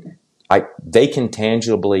 They can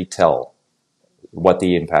tangibly tell what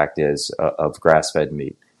the impact is of grass-fed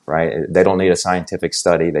meat, right? They don't need a scientific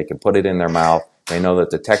study. They can put it in their mouth. They know that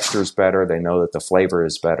the texture is better. They know that the flavor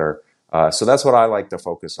is better. So that's what I like to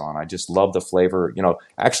focus on. I just love the flavor.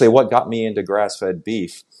 Actually, what got me into grass-fed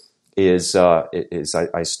beef is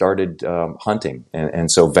I started hunting,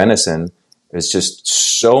 and so venison is just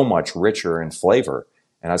so much richer in flavor.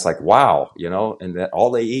 And I was like, wow, and that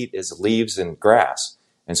all they eat is leaves and grass.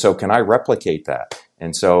 And so can I replicate that?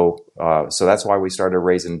 And so that's why we started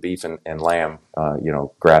raising beef and lamb,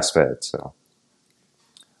 grass-fed. So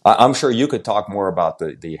I'm sure you could talk more about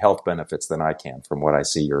the health benefits than I can from what I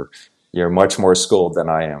see. You're much more schooled than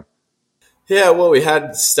I am. Yeah, well, we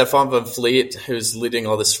had Stefan Van Vliet, who's leading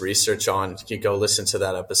all this research on. You can go listen to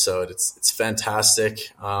that episode. It's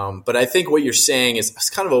fantastic. But I think what you're saying is it's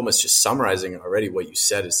kind of almost just summarizing already what you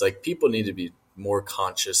said. It's like people need to be more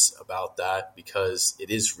conscious about that because it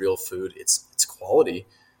is real food. It's quality.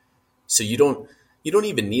 So you don't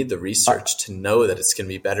even need the research to know that it's going to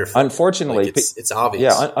be better for Unfortunately, you. It's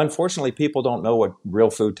obvious. Yeah, unfortunately, people don't know what real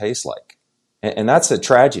food tastes like. And that's a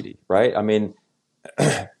tragedy, right?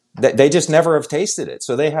 They just never have tasted it.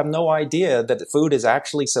 So they have no idea that the food is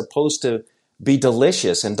actually supposed to be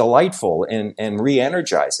delicious and delightful and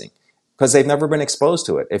re-energizing because they've never been exposed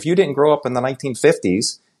to it. If you didn't grow up in the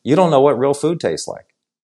 1950s, you don't know what real food tastes like.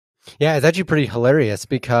 Yeah, it's actually pretty hilarious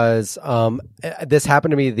because this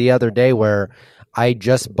happened to me the other day where I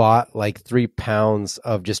just bought like 3 pounds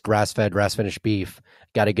of just grass-fed, grass-finished beef.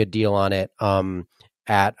 Got a good deal on it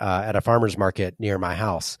at a farmer's market near my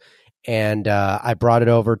house. And I brought it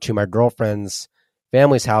over to my girlfriend's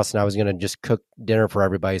family's house, and I was going to just cook dinner for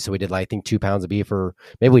everybody. So we did, like, I think 2 pounds of beef, or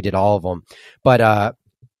maybe we did all of them. But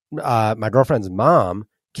my girlfriend's mom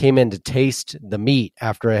came in to taste the meat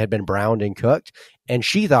after it had been browned and cooked, and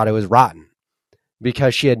she thought it was rotten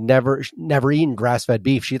because she had never eaten grass-fed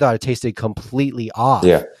beef. She thought it tasted completely off.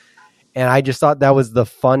 Yeah. And I just thought that was the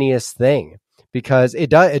funniest thing, because it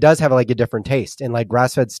does have like a different taste, and like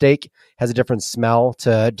grass-fed steak has a different smell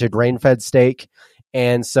to grain-fed steak.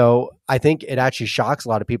 And so I think it actually shocks a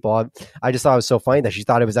lot of people. I just thought it was so funny that she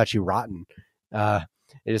thought it was actually rotten. I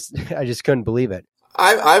just couldn't believe it.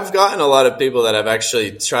 I've gotten a lot of people that have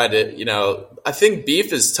actually tried to, I think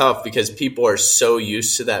beef is tough because people are so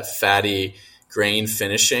used to that fatty grain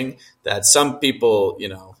finishing that some people,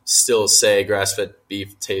 still say grass-fed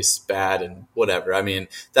beef tastes bad and whatever. I mean,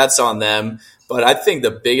 that's on them. But I think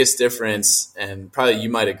the biggest difference, and probably you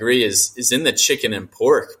might agree, is in the chicken and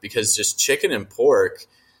pork, because just chicken and pork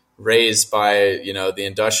raised by, the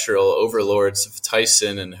industrial overlords of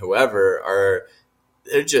Tyson and whoever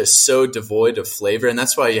they're just so devoid of flavor. And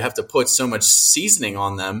that's why you have to put so much seasoning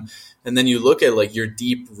on them. And then you look at like your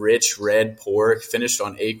deep, rich red pork finished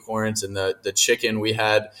on acorns, and the chicken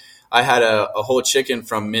I had a whole chicken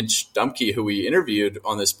from Mitch Dumke, who we interviewed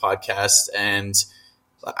on this podcast. And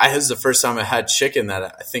this was the first time I had chicken that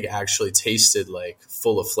I think actually tasted like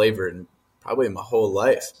full of flavor, and probably my whole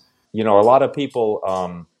life. A lot of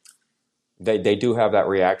people, they do have that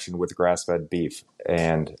reaction with grass-fed beef.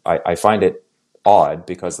 And I find it odd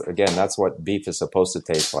because, again, that's what beef is supposed to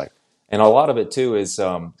taste like. And a lot of it, too, is,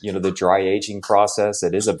 the dry aging process.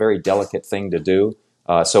 It is a very delicate thing to do.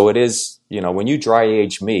 So it is, when you dry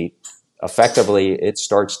age meat, effectively it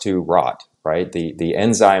starts to rot, right? The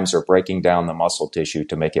enzymes are breaking down the muscle tissue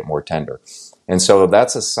to make it more tender. And so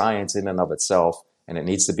that's a science in and of itself, and it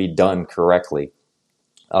needs to be done correctly.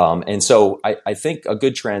 And so I think a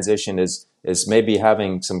good transition is maybe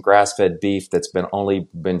having some grass-fed beef that's only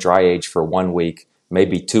been dry aged for 1 week,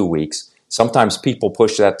 maybe 2 weeks. Sometimes people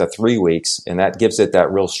push that to 3 weeks, and that gives it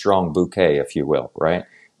that real strong bouquet, if you will, right?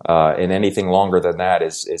 And anything longer than that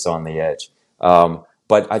is on the edge.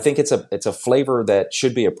 But I think it's a flavor that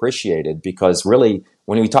should be appreciated, because really,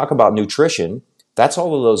 when we talk about nutrition, that's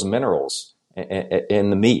all of those minerals in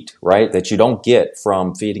the meat, right? That you don't get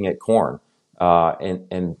from feeding it corn.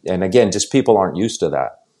 And again, just people aren't used to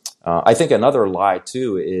that. I think another lie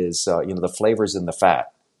too is, the flavors in the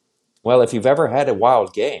fat. Well, if you've ever had a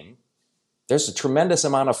wild game, there's a tremendous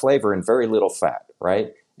amount of flavor and very little fat,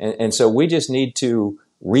 right? And so we just need to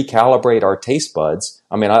recalibrate our taste buds.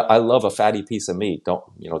 I mean, I love a fatty piece of meat.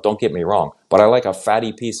 Don't get me wrong, but I like a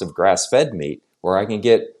fatty piece of grass-fed meat where I can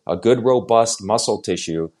get a good, robust muscle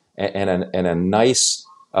tissue and a nice,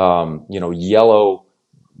 yellow,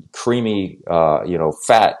 creamy,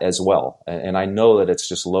 fat as well. And I know that it's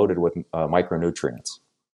just loaded with micronutrients.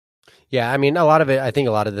 Yeah, I mean, I think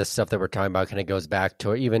a lot of this stuff that we're talking about kind of goes back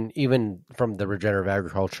to even from the regenerative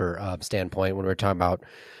agriculture standpoint, when we're talking about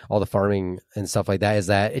all the farming and stuff like that, is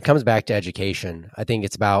that it comes back to education. I think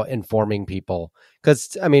it's about informing people,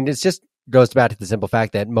 because, I mean, it just goes back to the simple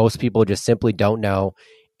fact that most people just simply don't know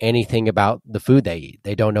anything about the food they eat.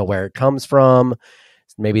 They don't know where it comes from.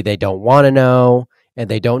 Maybe they don't want to know, and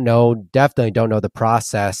they definitely don't know the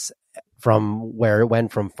process from where it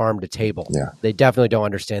went from farm to table. Yeah. They definitely don't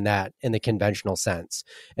understand that in the conventional sense.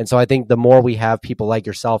 And so I think the more we have people like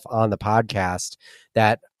yourself on the podcast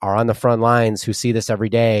that are on the front lines, who see this every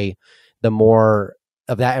day, the more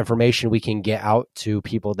of that information we can get out to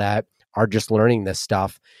people that are just learning this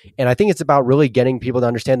stuff. And I think it's about really getting people to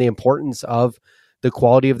understand the importance of the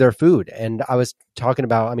quality of their food. And I was talking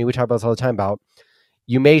about, we talk about this all the time about,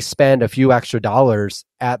 you may spend a few extra dollars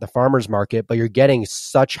at the farmer's market, but you're getting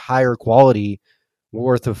such higher quality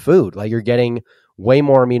worth of food. Like, you're getting way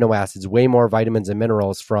more amino acids, way more vitamins and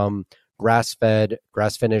minerals from grass-fed,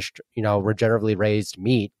 grass-finished, regeneratively raised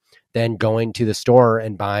meat than going to the store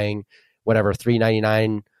and buying whatever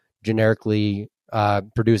 $3.99 generically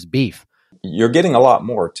produced beef. You're getting a lot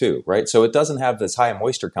more too, right? So it doesn't have this high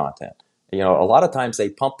moisture content. A lot of times they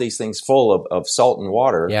pump these things full of salt and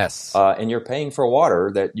water. Yes. And you're paying for water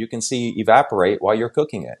that you can see evaporate while you're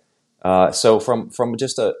cooking it. So from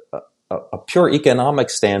just a pure economic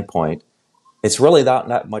standpoint, it's really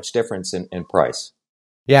not much difference in price.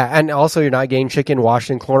 Yeah, and also you're not getting chicken washed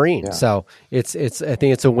in chlorine. Yeah. So I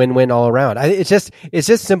think it's a win-win all around. It's just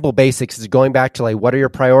simple basics. It's going back to, like, what are your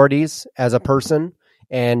priorities as a person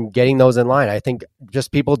and getting those in line. I think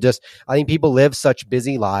people live such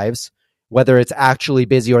busy lives whether it's actually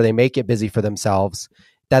busy or they make it busy for themselves,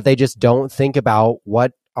 that they just don't think about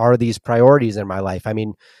what are these priorities in my life. I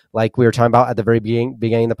mean, like we were talking about at the very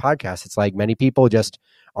beginning of the podcast, it's like many people just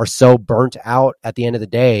are so burnt out at the end of the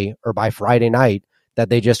day or by Friday night that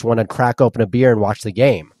they just want to crack open a beer and watch the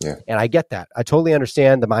game. Yeah. And I get that. I totally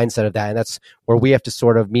understand the mindset of that. And that's where we have to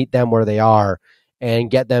sort of meet them where they are and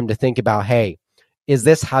get them to think about, hey, is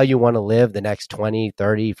this how you want to live the next 20,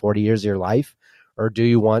 30, 40 years of your life? Or do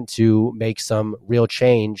you want to make some real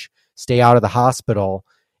change, stay out of the hospital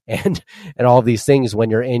and all of these things when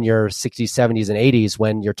you're in your 60s, 70s, and 80s,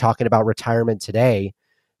 when you're talking about retirement today,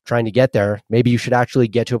 trying to get there? Maybe you should actually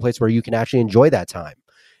get to a place where you can actually enjoy that time.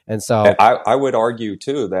 And so I would argue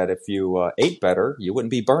too that if you ate better, you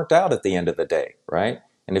wouldn't be burnt out at the end of the day, right?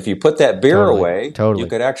 And if you put that beer away, you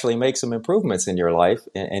could actually make some improvements in your life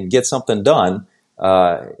and get something done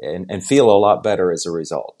and feel a lot better as a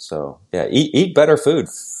result. So yeah, eat better food,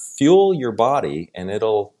 fuel your body, and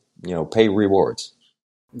it'll pay rewards.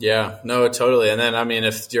 Yeah, no, totally. And then, I mean,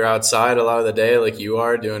 if you're outside a lot of the day, like you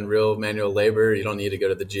are doing real manual labor, you don't need to go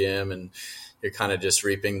to the gym, and you're kind of just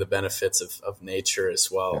reaping the benefits of nature as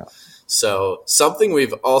well. Yeah. So something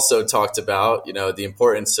we've also talked about, the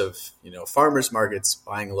importance of, farmers markets,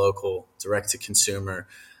 buying local, direct to consumer.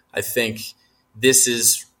 I think this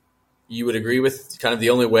is, you would agree with, kind of the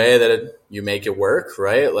only way that you make it work,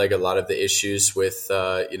 right? Like a lot of the issues with,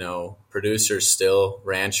 producers still,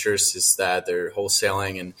 ranchers, is that they're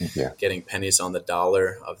wholesaling and getting pennies on the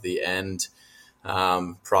dollar of the end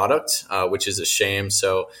product, which is a shame.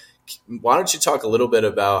 So why don't you talk a little bit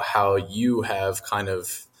about how you have kind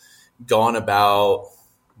of gone about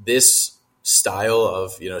this style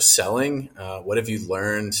of, selling? What have you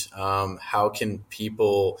learned? How can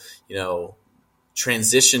people,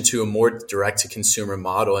 transition to a more direct to consumer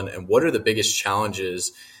model, and what are the biggest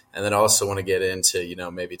challenges? And then I also want to get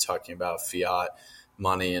into, maybe talking about fiat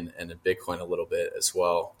money and Bitcoin a little bit as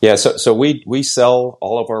well. Yeah. So we sell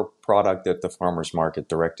all of our product at the farmer's market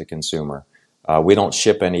direct to consumer. We don't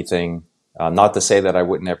ship anything. Not to say that I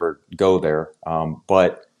would never go there.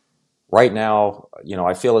 But right now,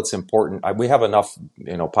 I feel it's important. We have enough,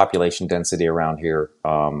 population density around here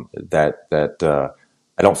that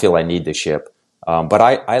I don't feel I need to ship. But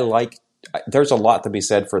I like, there's a lot to be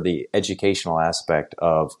said for the educational aspect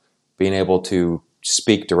of being able to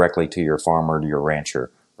speak directly to your farmer, to your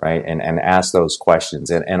rancher, right? And ask those questions.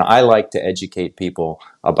 And I like to educate people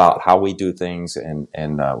about how we do things and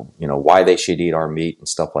why they should eat our meat and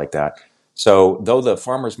stuff like that. So though the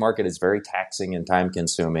farmer's market is very taxing and time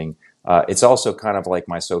consuming, it's also kind of like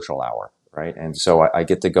my social hour, right? And so I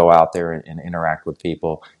get to go out there and interact with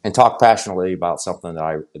people and talk passionately about something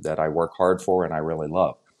that I work hard for and I really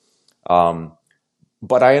love.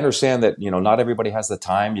 But I understand that, not everybody has the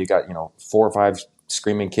time. You got, 4 or 5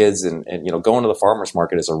 screaming kids and going to the farmer's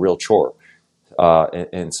market is a real chore.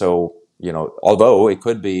 And so, although it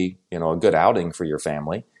could be, a good outing for your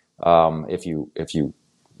family, if you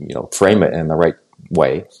frame it in the right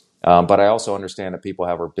way. But I also understand that people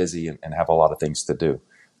are busy and have a lot of things to do.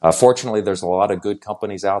 Fortunately, there's a lot of good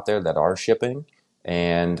companies out there that are shipping,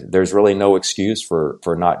 and there's really no excuse for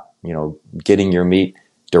not, getting your meat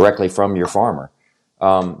directly from your farmer.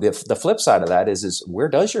 The flip side of that is where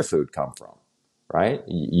does your food come from, right?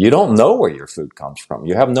 You don't know where your food comes from.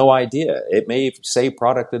 You have no idea. It may say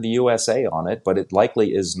product of the USA on it, but it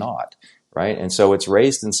likely is not, right? And so it's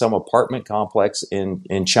raised in some apartment complex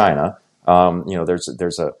in China.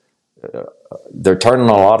 They're turning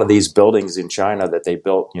a lot of these buildings in China that they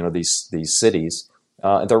built, these cities.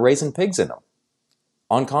 They're raising pigs in them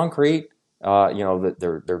on concrete.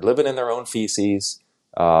 They're living in their own feces.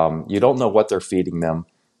 You don't know what they're feeding them.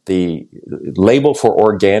 The label for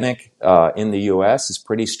organic in the U.S. is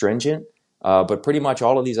pretty stringent, but pretty much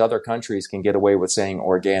all of these other countries can get away with saying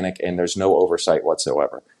organic, and there's no oversight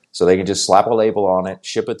whatsoever. So they can just slap a label on it,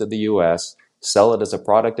 ship it to the U.S., sell it as a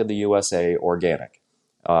product of the USA, organic.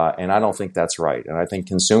 And I don't think that's right. And I think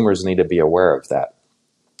consumers need to be aware of that.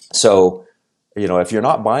 So, if you're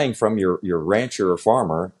not buying from your rancher or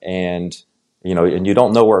farmer and you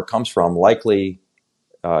don't know where it comes from, likely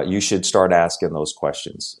you should start asking those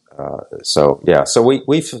questions. So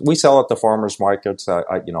we sell at the farmers markets.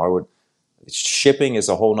 Shipping is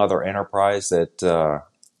a whole nother enterprise that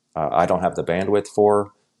I don't have the bandwidth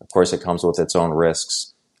for. Of course, it comes with its own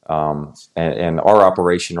risks. And our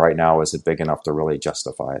operation right now isn't big enough to really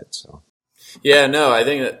justify it. So, yeah, no, I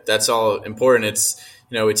think that's all important. It's,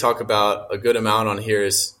 we talk about a good amount on here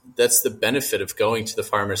is that's the benefit of going to the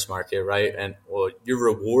farmer's market, right? And well, you're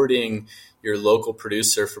rewarding, your local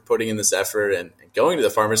producer for putting in this effort and going to the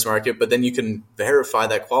farmer's market, but then you can verify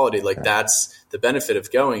that quality. Like that's the benefit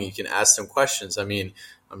of going. You can ask them questions. I mean,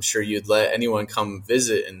 I'm sure you'd let anyone come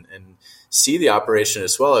visit and see the operation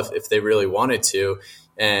as well if they really wanted to.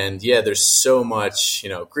 And yeah, there's so much,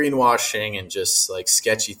 greenwashing and just like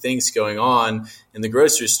sketchy things going on in the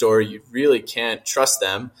grocery store. You really can't trust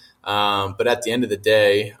them. But at the end of the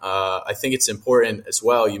day, I think it's important as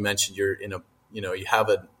well. You mentioned you're in you have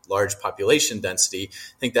a large population density.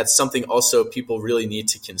 I think that's something also people really need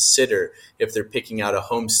to consider if they're picking out a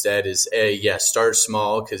homestead is start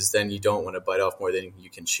small, because then you don't want to bite off more than you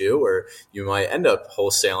can chew, or you might end up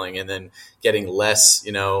wholesaling and then getting less,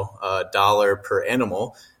 dollar per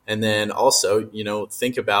animal. And then also,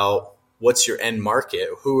 think about what's your end market?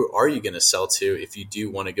 Who are you going to sell to if you do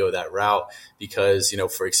want to go that route? Because,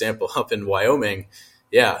 for example, up in Wyoming,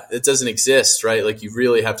 it doesn't exist, right? Like you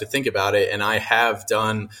really have to think about it. And I have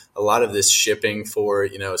done a lot of this shipping for,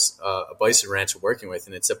 a bison ranch I'm working with,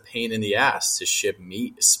 and it's a pain in the ass to ship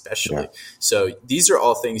meat, especially. Yeah. So these are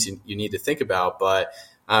all things you need to think about. But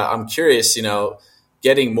I'm curious,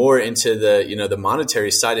 getting more into the, the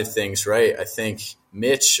monetary side of things, right? I think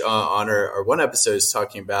Mitch on our one episode is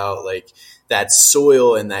talking about like that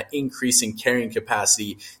soil and that increase in carrying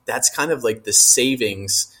capacity. That's kind of like the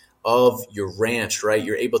savings of your ranch, right?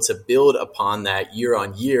 You're able to build upon that year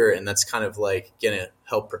on year, and that's kind of like going to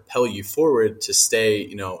help propel you forward to stay,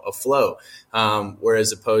 afloat.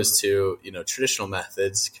 Whereas opposed to, traditional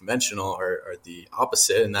methods, conventional are the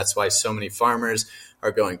opposite. And that's why so many farmers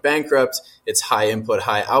are going bankrupt. It's high input,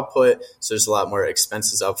 high output. So there's a lot more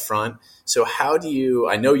expenses up front. So how do you,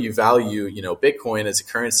 I know you value, Bitcoin as a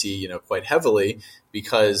currency, quite heavily,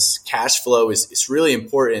 because cash flow is really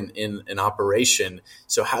important in an operation.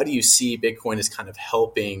 So how do you see Bitcoin as kind of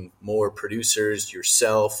helping more producers,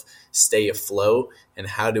 yourself, stay afloat? And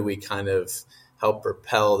how do we kind of help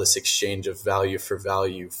propel this exchange of value for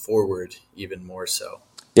value forward even more so?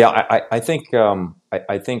 Yeah, I think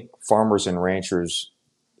farmers and ranchers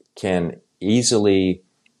can easily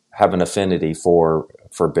have an affinity for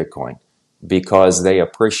Bitcoin because they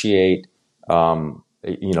appreciate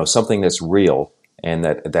something that's real and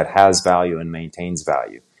that has value and maintains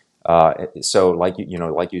value. So like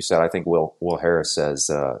you said, I think Will Harris says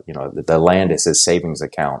the land is his savings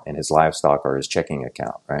account and his livestock are his checking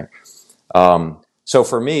account, right? So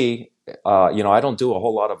for me, I don't do a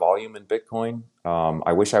whole lot of volume in Bitcoin.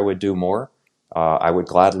 I wish I would do more. I would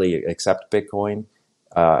gladly accept Bitcoin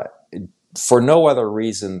for no other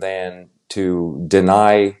reason than to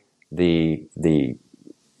deny the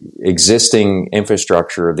existing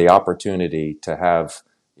infrastructure the opportunity to have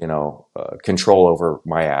control over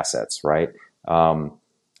my assets, right?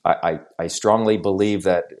 I strongly believe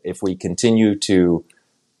that if we continue to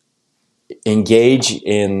engage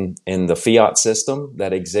in the fiat system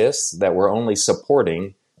that exists, that we're only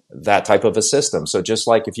supporting that type of a system. So just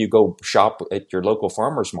like if you go shop at your local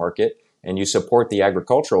farmer's market and you support the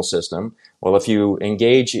agricultural system, well, if you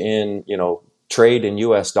engage in, trade in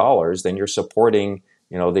US dollars, then you're supporting,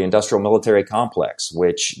 the industrial military complex,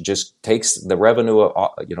 which just takes the revenue,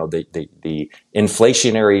 the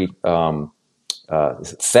inflationary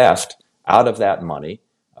theft out of that money,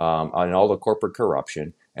 and all the corporate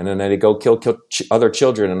corruption. And then they go kill other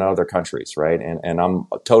children in other countries, right? And I'm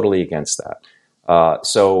totally against that.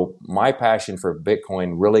 So my passion for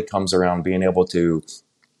Bitcoin really comes around being able to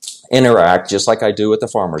interact, just like I do with the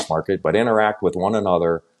farmer's market, but interact with one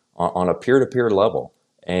another on a peer-to-peer level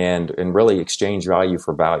and really exchange value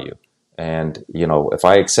for value. And, if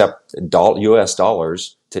I accept US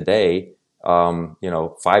dollars today, 5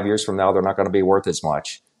 years from now, they're not going to be worth as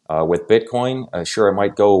much. With Bitcoin, sure, it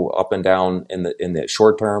might go up and down in the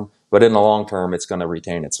short term, but in the long term, it's going to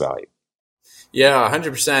retain its value. Yeah,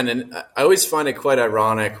 100%. And I always find it quite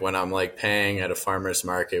ironic when I'm like paying at a farmer's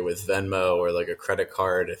market with Venmo or like a credit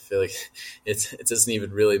card. I feel like it doesn't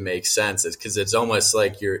even really make sense. It's because it's almost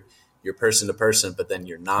like you're person to person, but then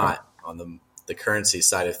you're not on the currency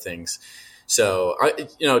side of things. So,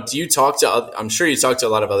 do you talk to, I'm sure you talk to a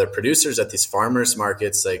lot of other producers at these farmers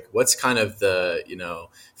markets. Like what's kind of the,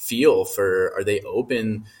 feel for, are they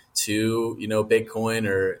open to, Bitcoin,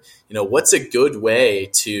 or, what's a good way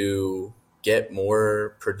to get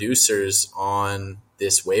more producers on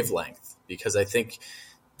this wavelength? Because I think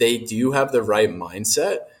they do have the right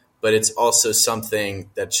mindset, but it's also something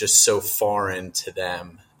that's just so foreign to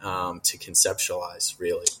them to conceptualize,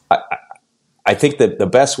 really. I think that the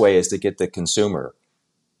best way is to get the consumer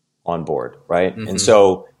on board, right? Mm-hmm. And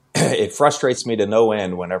so it frustrates me to no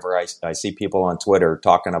end whenever I see people on Twitter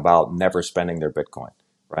talking about never spending their Bitcoin,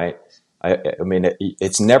 right? I mean,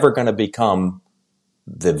 it's never going to become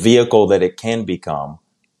the vehicle that it can become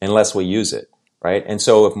unless we use it, right? And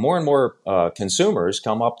so if more and more consumers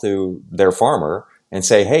come up to their farmer and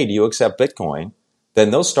say, hey, do you accept Bitcoin?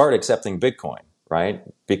 Then they'll start accepting Bitcoin, right?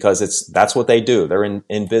 Because that's what they do. They're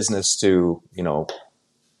in business to,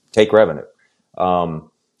 take revenue.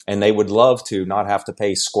 And they would love to not have to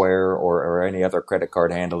pay Square or any other credit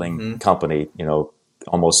card handling company,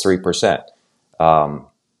 almost 3%.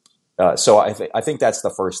 So I think that's the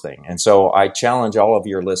first thing. And so I challenge all of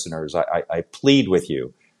your listeners. I plead with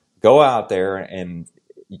you, go out there and,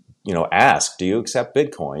 ask, do you accept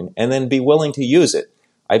Bitcoin? And then be willing to use it.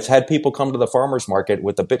 I've had people come to the farmer's market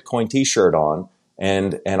with a Bitcoin t-shirt on,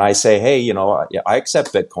 and I say, hey, I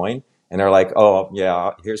accept Bitcoin. And they're like, oh,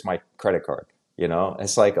 yeah, here's my credit card.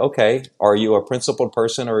 It's like, okay, are you a principled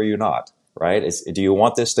person or are you not? Right? Do you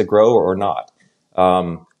want this to grow or not?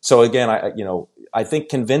 So again, I think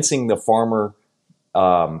convincing the farmer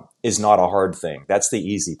is not a hard thing. That's the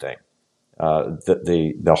easy thing.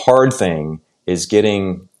 The hard thing is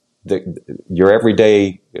getting your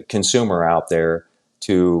everyday consumer out there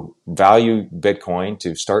to value Bitcoin,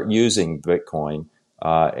 to start using Bitcoin,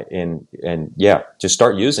 and just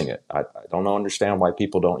start using it. I don't understand why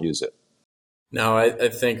people don't use it. No, I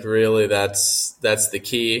think really that's the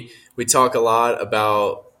key. We talk a lot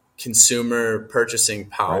about consumer purchasing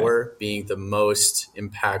power being the most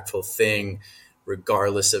impactful thing,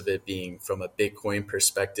 regardless of it being from a Bitcoin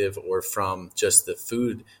perspective or from just the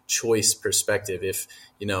food choice perspective. If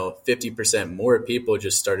 50% more people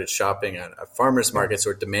just started shopping at farmers markets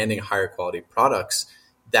or demanding higher quality products,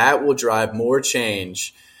 that will drive more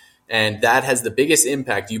change. And that has the biggest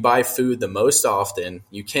impact. You buy food the most often.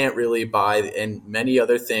 You can't really buy and many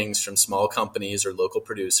other things from small companies or local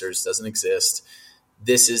producers. Doesn't exist.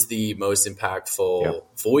 This is the most impactful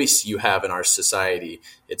voice you have in our society.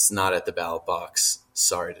 It's not at the ballot box.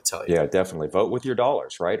 Sorry to tell you. Yeah, definitely. Vote with your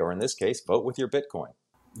dollars, right? Or in this case, vote with your Bitcoin.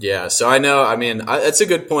 Yeah. So I know, that's a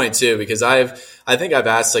good point too, because I think I've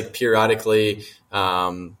asked periodically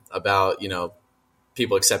about,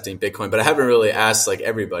 people accepting Bitcoin, but I haven't really asked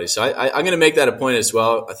everybody. So I'm going to make that a point as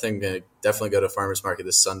well. I think I'm going to definitely go to farmers market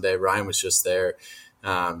this Sunday. Ryan was just there.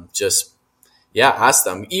 Ask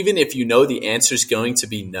them. Even if the answer is going to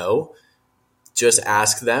be no, just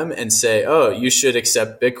ask them and say, oh, you should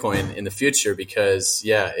accept Bitcoin in the future because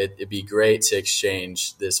it'd be great to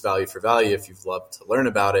exchange this value for value if you'd love to learn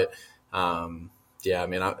about it.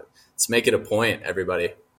 Let's make it a point,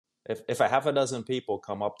 everybody. If a half a dozen people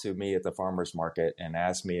come up to me at the farmer's market and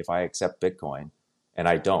ask me if I accept Bitcoin and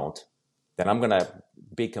I don't, then I'm going to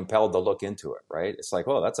be compelled to look into it, right? It's like,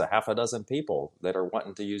 well, that's a half a dozen people that are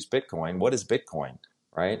wanting to use Bitcoin. What is Bitcoin,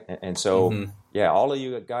 right? And so, all of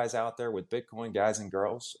you guys out there with Bitcoin, guys and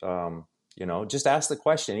girls, just ask the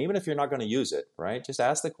question, even if you're not going to use it, right? Just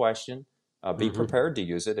ask the question, be prepared to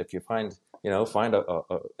use it. If you find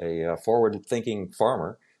a forward-thinking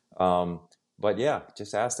farmer, but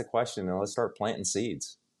just ask the question and let's start planting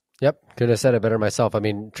seeds. Yep. Couldn't have said it better myself.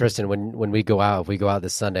 Tristan, when we go out, if we go out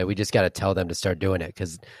this Sunday, we just got to tell them to start doing it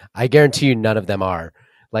because I guarantee you none of them are.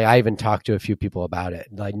 I even talked to a few people about it.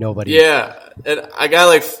 Nobody. Yeah. And I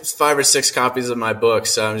got 5 or 6 copies of my book,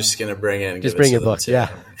 so I'm just going to bring it and just bring your book. Yeah.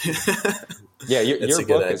 Your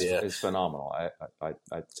book is phenomenal.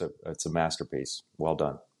 It's a masterpiece. Well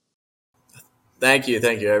done. Thank you.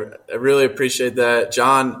 I really appreciate that.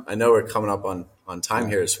 John, I know we're coming up on time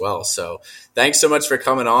here as well. So thanks so much for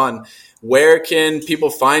coming on. Where can people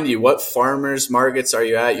find you? What farmers markets are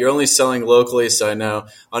you at? You're only selling locally, so I know.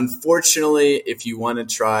 Unfortunately, if you want to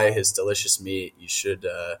try his delicious meat, you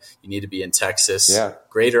need to be in Texas,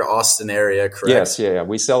 greater Austin area, correct? Yes, yeah.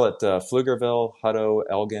 We sell at Pflugerville, Hutto,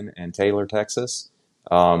 Elgin, and Taylor, Texas.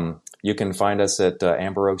 You can find us at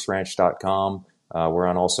amberoaksranch.com. We're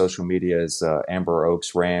on all social media as Amber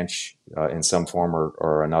Oaks Ranch in some form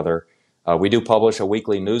or another. We do publish a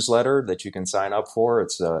weekly newsletter that you can sign up for.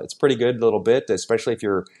 It's pretty good little bit, especially if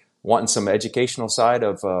you're wanting some educational side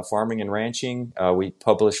of farming and ranching. We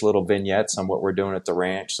publish little vignettes on what we're doing at the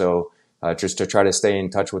ranch. So just to try to stay in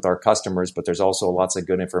touch with our customers, but there's also lots of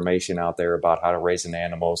good information out there about how to raise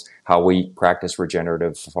animals, how we practice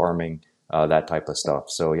regenerative farming, that type of stuff.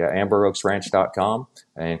 So amberoaksranch.com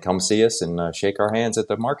and come see us and shake our hands at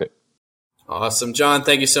the market. Awesome. John,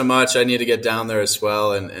 thank you so much. I need to get down there as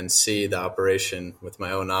well and see the operation with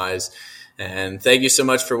my own eyes. And thank you so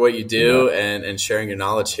much for what you do and sharing your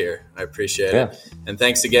knowledge here. I appreciate it. And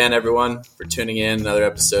thanks again, everyone, for tuning in another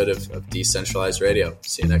episode of Decentralized Radio.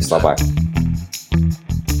 See you next time. Bye-bye.